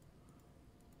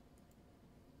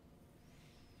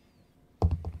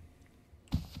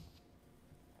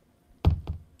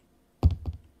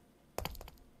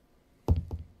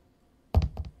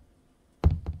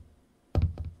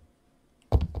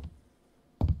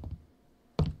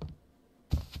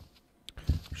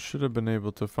 Should have been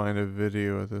able to find a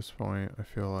video at this point, I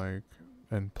feel like,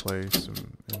 and play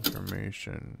some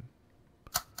information.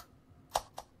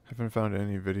 Haven't found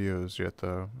any videos yet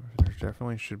though. There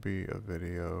definitely should be a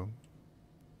video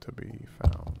to be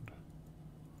found.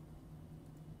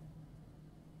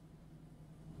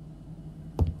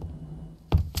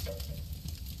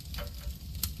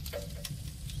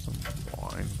 Some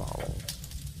wine bottles.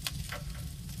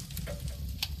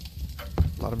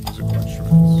 A lot of musical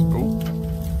instruments. Oh,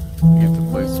 you get to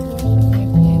play some music. I play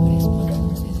with these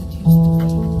buttons as it used to be.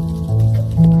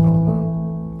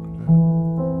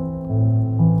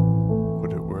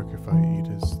 Would it work if I eat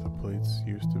as the plates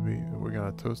used to be? We got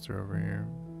a toaster over here.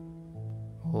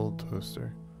 Old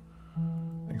toaster.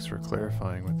 Thanks for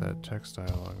clarifying with that text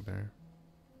dialogue there.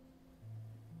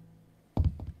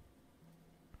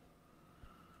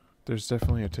 There's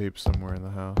definitely a tape somewhere in the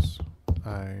house.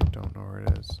 I don't know where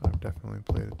it is. I've definitely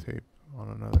played a tape on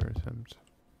another attempt.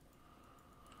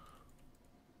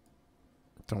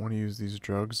 Don't want to use these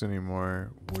drugs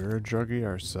anymore. We're a druggie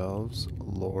ourselves.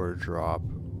 Lore drop.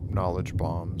 Knowledge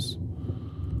bombs.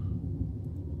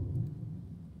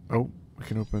 Oh, we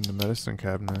can open the medicine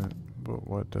cabinet. But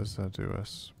what does that do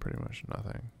us? Pretty much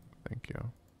nothing. Thank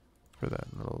you for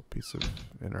that little piece of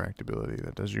interactability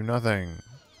that does you nothing.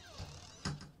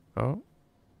 Oh.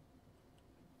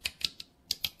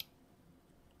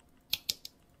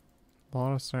 A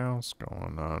lot of sounds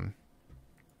going on.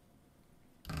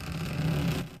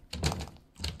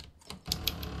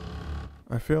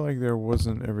 I feel like there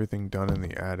wasn't everything done in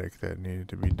the attic that needed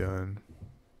to be done.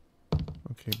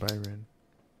 Okay, Byron.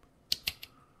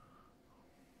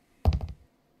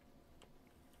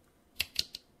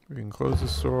 We can close the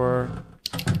store.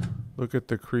 Look at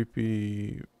the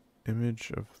creepy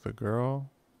image of the girl.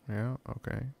 Yeah,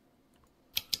 okay.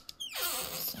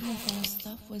 Some of our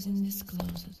stuff was in this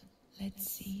closet. Let's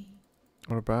see.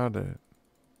 What about it?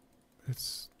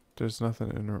 There's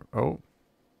nothing in her. Oh.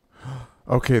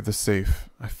 Okay, the safe.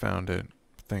 I found it.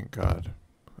 Thank God.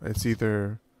 It's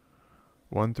either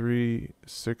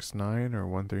 1369 or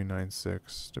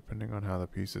 1396, depending on how the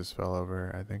pieces fell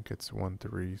over. I think it's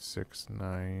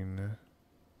 1369.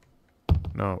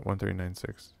 No,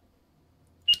 1396.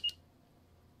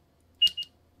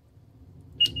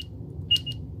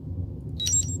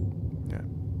 Yeah.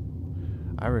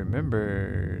 I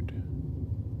remembered.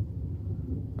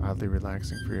 Oddly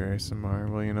relaxing for your ASMR.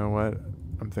 Well, you know what?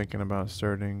 I'm thinking about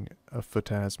starting a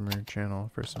Phantasmer channel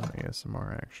for some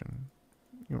ASMR action.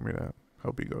 You want me to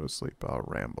help you go to sleep? I'll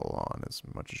ramble on as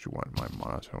much as you want my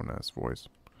monotone ass voice.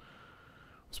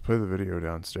 Let's play the video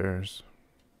downstairs.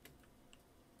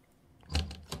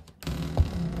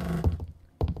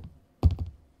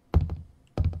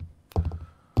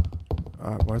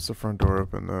 Why is the front door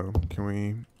open though? Can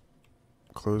we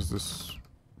close this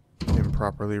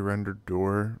improperly rendered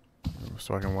door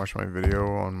so I can watch my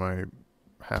video on my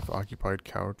half occupied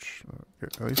couch?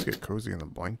 At least get cozy in the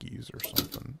blankies or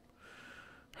something.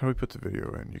 How do we put the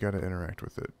video in? You gotta interact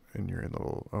with it in your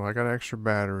little... Oh, I got an extra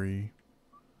battery.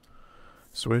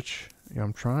 Switch? Yeah,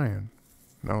 I'm trying.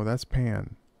 No, that's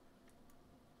pan.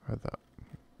 I thought...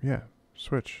 Yeah,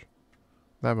 switch.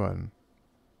 That button.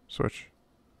 Switch.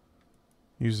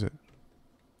 Use it.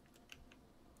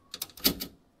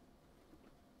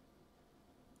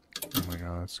 Oh my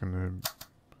god, it's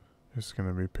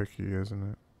gonna be picky,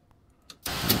 isn't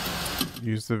it?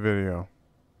 Use the video.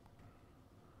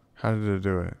 How did it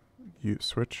do it? You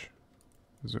switch?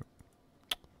 Is it?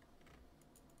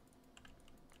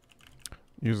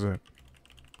 Use it.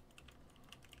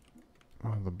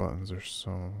 Oh, the buttons are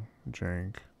so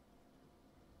jank.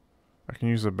 I can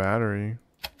use a battery.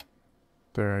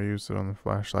 There, I used it on the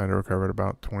flashlight. I recovered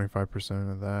about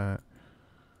 25% of that.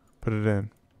 Put it in.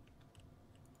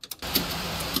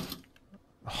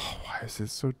 Oh, why is it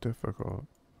so difficult?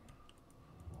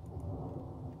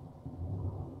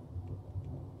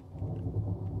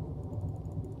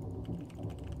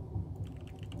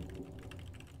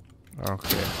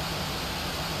 Okay.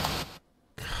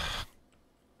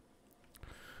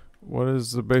 What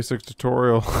is the basic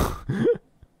tutorial?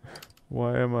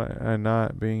 Why am I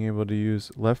not being able to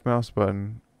use left mouse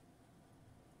button?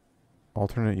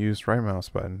 Alternate use right mouse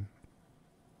button.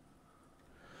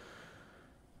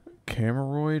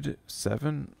 Cameroid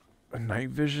 7? Night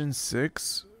vision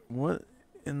 6? What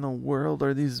in the world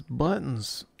are these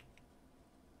buttons?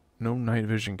 No night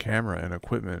vision camera and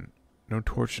equipment. No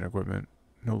torch and equipment.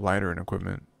 No lighter and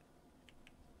equipment.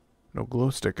 No glow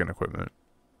stick and equipment.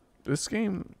 This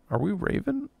game, are we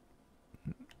Raven?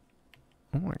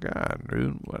 Oh my god,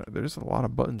 dude. There's a lot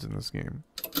of buttons in this game.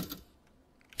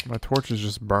 My torch is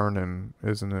just burning,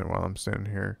 isn't it, while I'm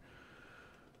standing here.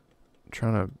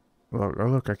 Trying to... Look, oh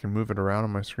look, I can move it around on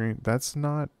my screen. That's...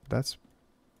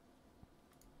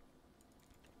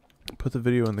 Put the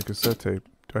video in the cassette tape.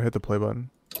 Do I hit the play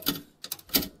button?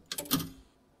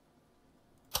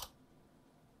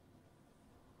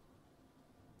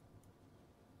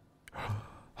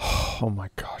 Oh my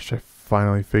gosh, I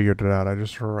finally figured it out. I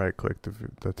just right-clicked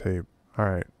the tape.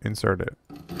 Alright, insert it.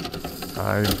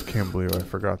 I can't believe I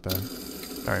forgot that.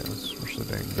 Alright, let's switch the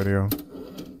dang video.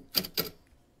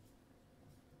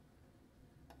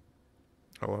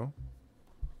 Hello?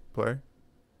 Play?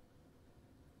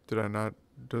 Did I not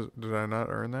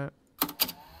earn that?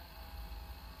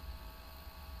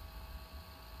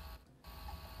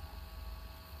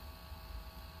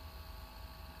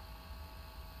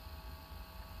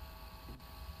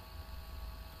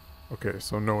 Okay,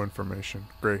 so no information.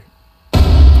 Great.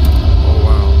 Oh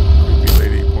wow, creepy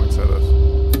lady points at us.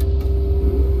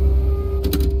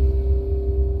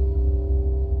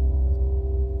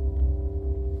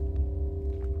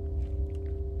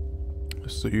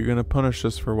 So you're gonna punish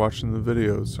us for watching the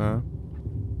videos, huh?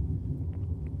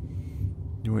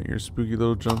 You want your spooky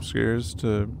little jump scares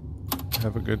to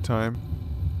have a good time?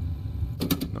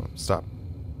 No, stop.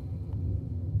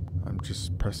 I'm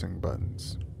just pressing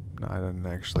buttons. No, I didn't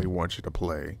actually want you to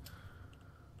play.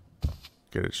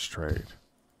 Get it straight.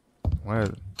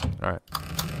 What? Alright.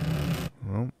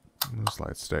 Well, those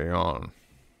lights stay on.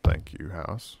 Thank you,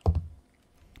 house.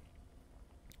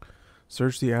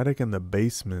 Search the attic and the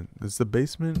basement. Is the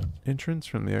basement entrance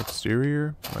from the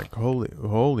exterior? Like,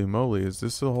 holy moly, is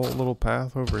this a whole little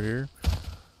path over here?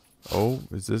 Oh,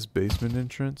 is this basement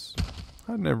entrance?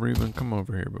 I'd never even come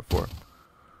over here before.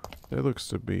 There looks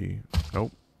to be...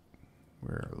 Nope.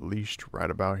 We're leashed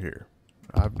right about here.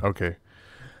 Okay.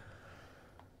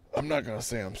 I'm not gonna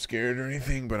say I'm scared or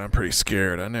anything, but I'm pretty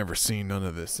scared. I never seen none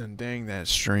of this. And dang, that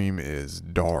stream is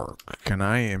dark. Can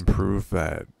I improve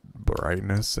that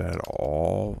brightness at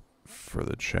all for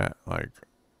the chat? Like,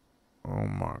 oh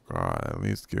my god, at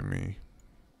least give me...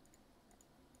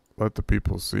 Let the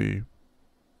people see.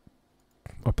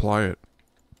 Apply it.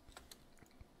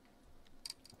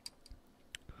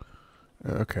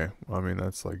 Okay, well, I mean,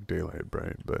 that's like daylight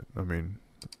bright, but, I mean,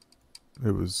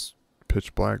 it was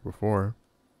pitch black before.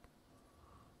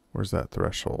 Where's that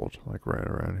threshold? Like, right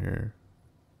around here.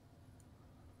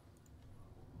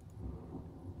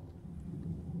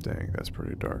 Dang, that's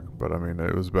pretty dark. But, I mean,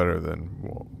 it was better than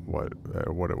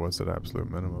what it was at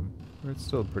absolute minimum. It's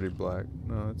still pretty black.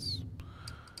 No,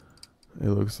 it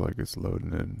looks like it's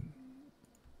loading in.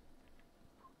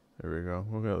 There we go.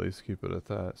 We'll at least keep it at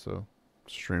that, so...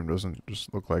 Stream doesn't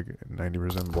just look like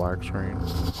 90% black screen.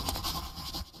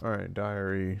 Alright,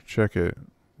 diary. Check it.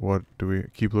 What do we...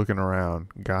 Keep looking around.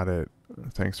 Got it.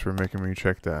 Thanks for making me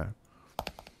check that.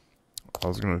 I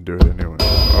was gonna do it anyway.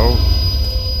 Oh!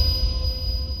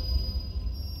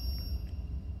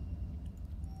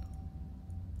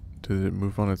 Did it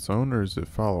move on its own or is it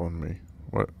following me?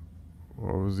 What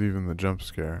what was even the jump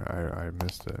scare? I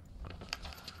missed it.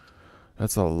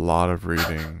 That's a lot of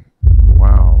reading.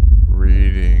 Wow,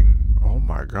 reading. Oh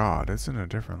my god, it's in a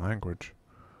different language.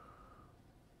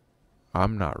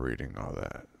 I'm not reading all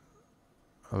that.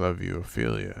 I love you,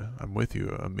 Ophelia. I'm with you,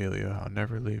 Amelia. I'll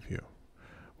never leave you.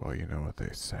 Well, you know what they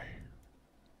say.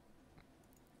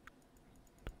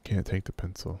 Can't take the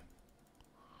pencil.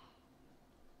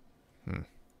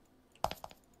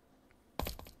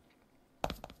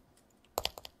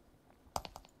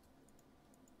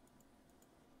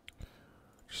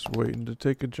 Just waiting to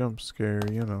take a jump scare,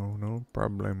 you know, no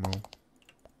problemo.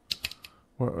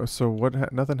 Well, so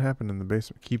what? Nothing happened in the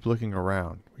basement. Keep looking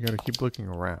around. We gotta keep looking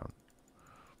around.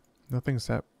 Nothing's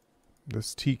happened.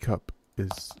 This teacup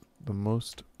is the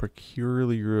most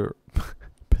peculiar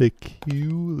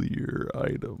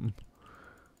item.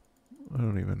 I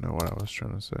don't even know what I was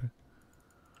trying to say.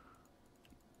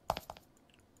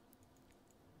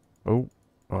 Oh,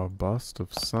 a bust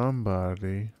of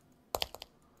somebody.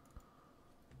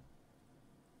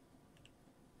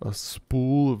 A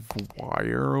spool of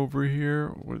wire over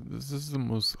here. This is the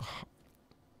most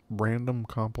random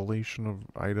compilation of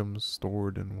items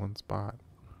stored in one spot.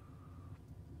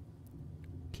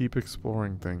 Keep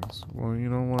exploring things. Well, you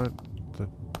know what? The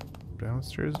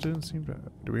downstairs didn't seem to...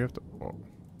 Do we have to... Oh.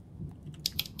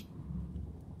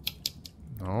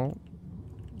 No.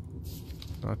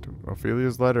 Not to...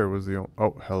 Ophelia's letter was the...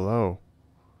 Oh, hello.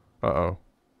 Uh-oh.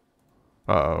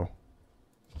 Uh-oh.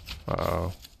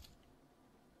 Uh-oh.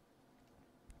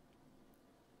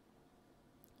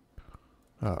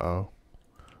 Uh-oh.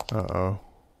 Uh-oh.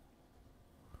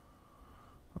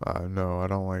 No, I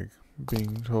don't like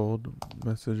being told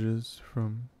messages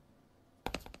from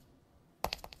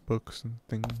books and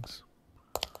things.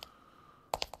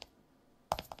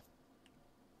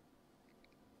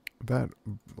 That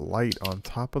light on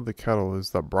top of the kettle is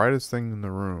the brightest thing in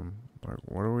the room. Like,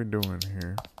 what are we doing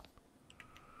here?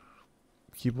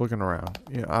 Keep looking around.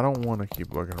 Yeah, I don't want to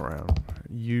keep looking around.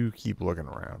 You keep looking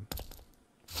around.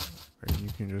 You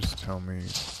can just tell me,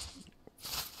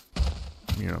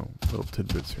 you know, little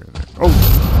tidbits here and there. Oh!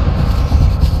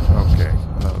 Okay,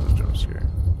 well, that was a jump scare.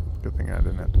 Good thing I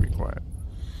didn't have to be quiet.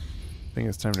 I think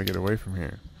it's time to get away from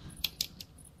here.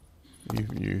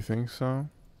 You think so?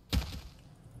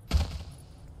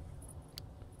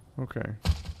 Okay.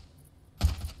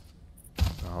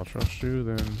 I'll trust you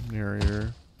then,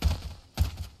 Narrator.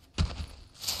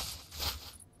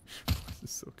 This is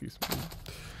silky smooth.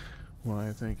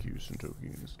 Why, thank you,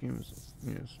 Santoki. This game is...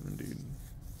 Yes, indeed.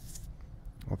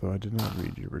 Although I did not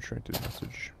read your retracted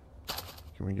message.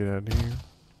 Can we get out of here?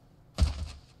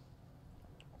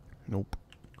 Nope.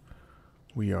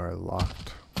 We are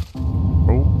locked.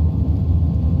 Oh.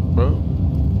 Well,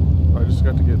 I just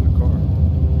got to get in the car.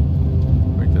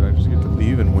 Wait, did I just get to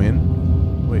leave and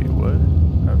win? Wait, what?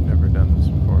 I've never done this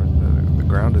before. The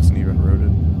ground isn't even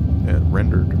roaded.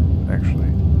 Rendered, actually.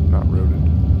 Not roaded.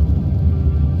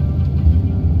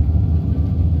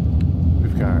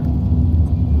 We've got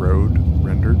road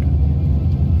rendered.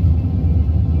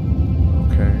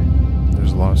 Okay.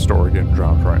 There's a lot of story getting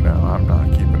dropped right now. I'm not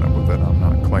keeping up with it. I'm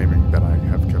not claiming that I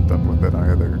have kept up with it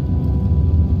either.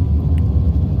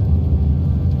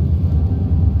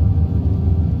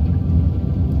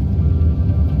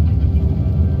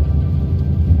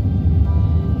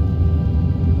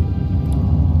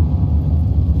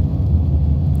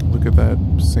 Look at that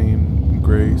same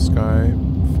gray sky,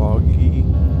 foggy.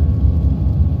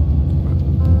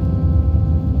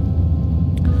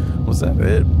 Was that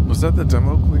it? Was that the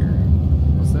demo clear?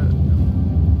 Was that?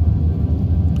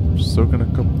 I'm soaking a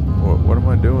couple. What am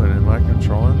I doing? Am I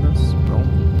controlling this? No.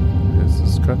 It's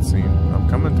this cutscene. I'm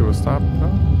coming to a stop. No.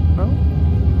 No.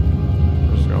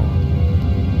 Just going.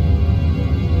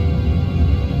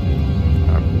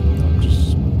 I'm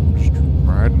just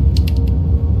riding.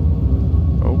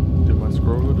 Oh, did my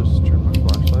scroller just turn my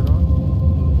flashlight on?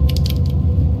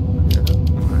 Yeah.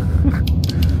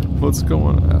 What's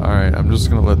going on? Alright, I'm just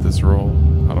gonna let this roll.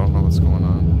 I don't know what's going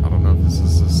on. I don't know if this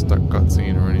is a stuck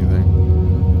cutscene or anything.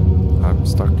 I'm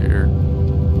stuck here.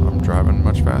 I'm driving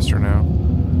much faster now.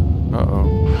 Uh-oh.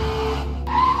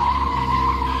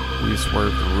 We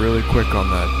swerved really quick on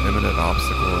that imminent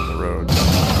obstacle in the road.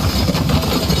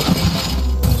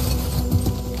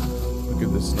 Look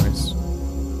at this nice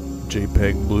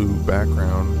JPEG blue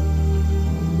background.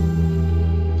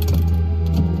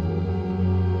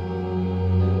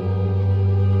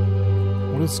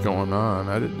 What is going on?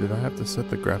 Did I have to set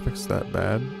the graphics that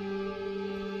bad?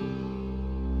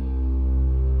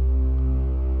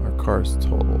 Our car's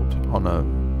totaled on a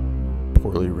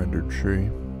poorly rendered tree.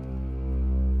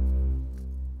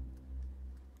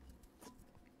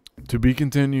 To be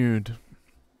continued.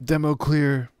 Demo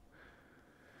clear.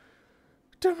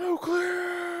 Demo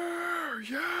clear.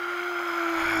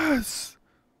 Yes.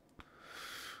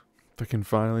 If I can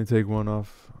finally take one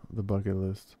off the bucket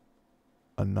list.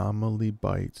 Anomaly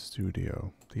Bite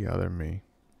Studio. The other me.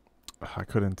 I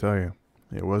couldn't tell you.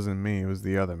 It wasn't me. It was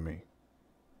the other me.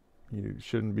 You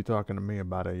shouldn't be talking to me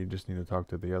about it. You just need to talk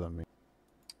to the other me.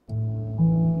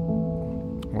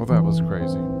 Well, that was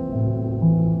crazy.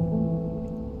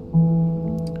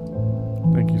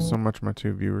 Thank you so much, my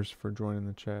 2 viewers, for joining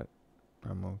the chat.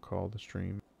 I'm going to call the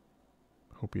stream.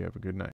 Hope you have a good night.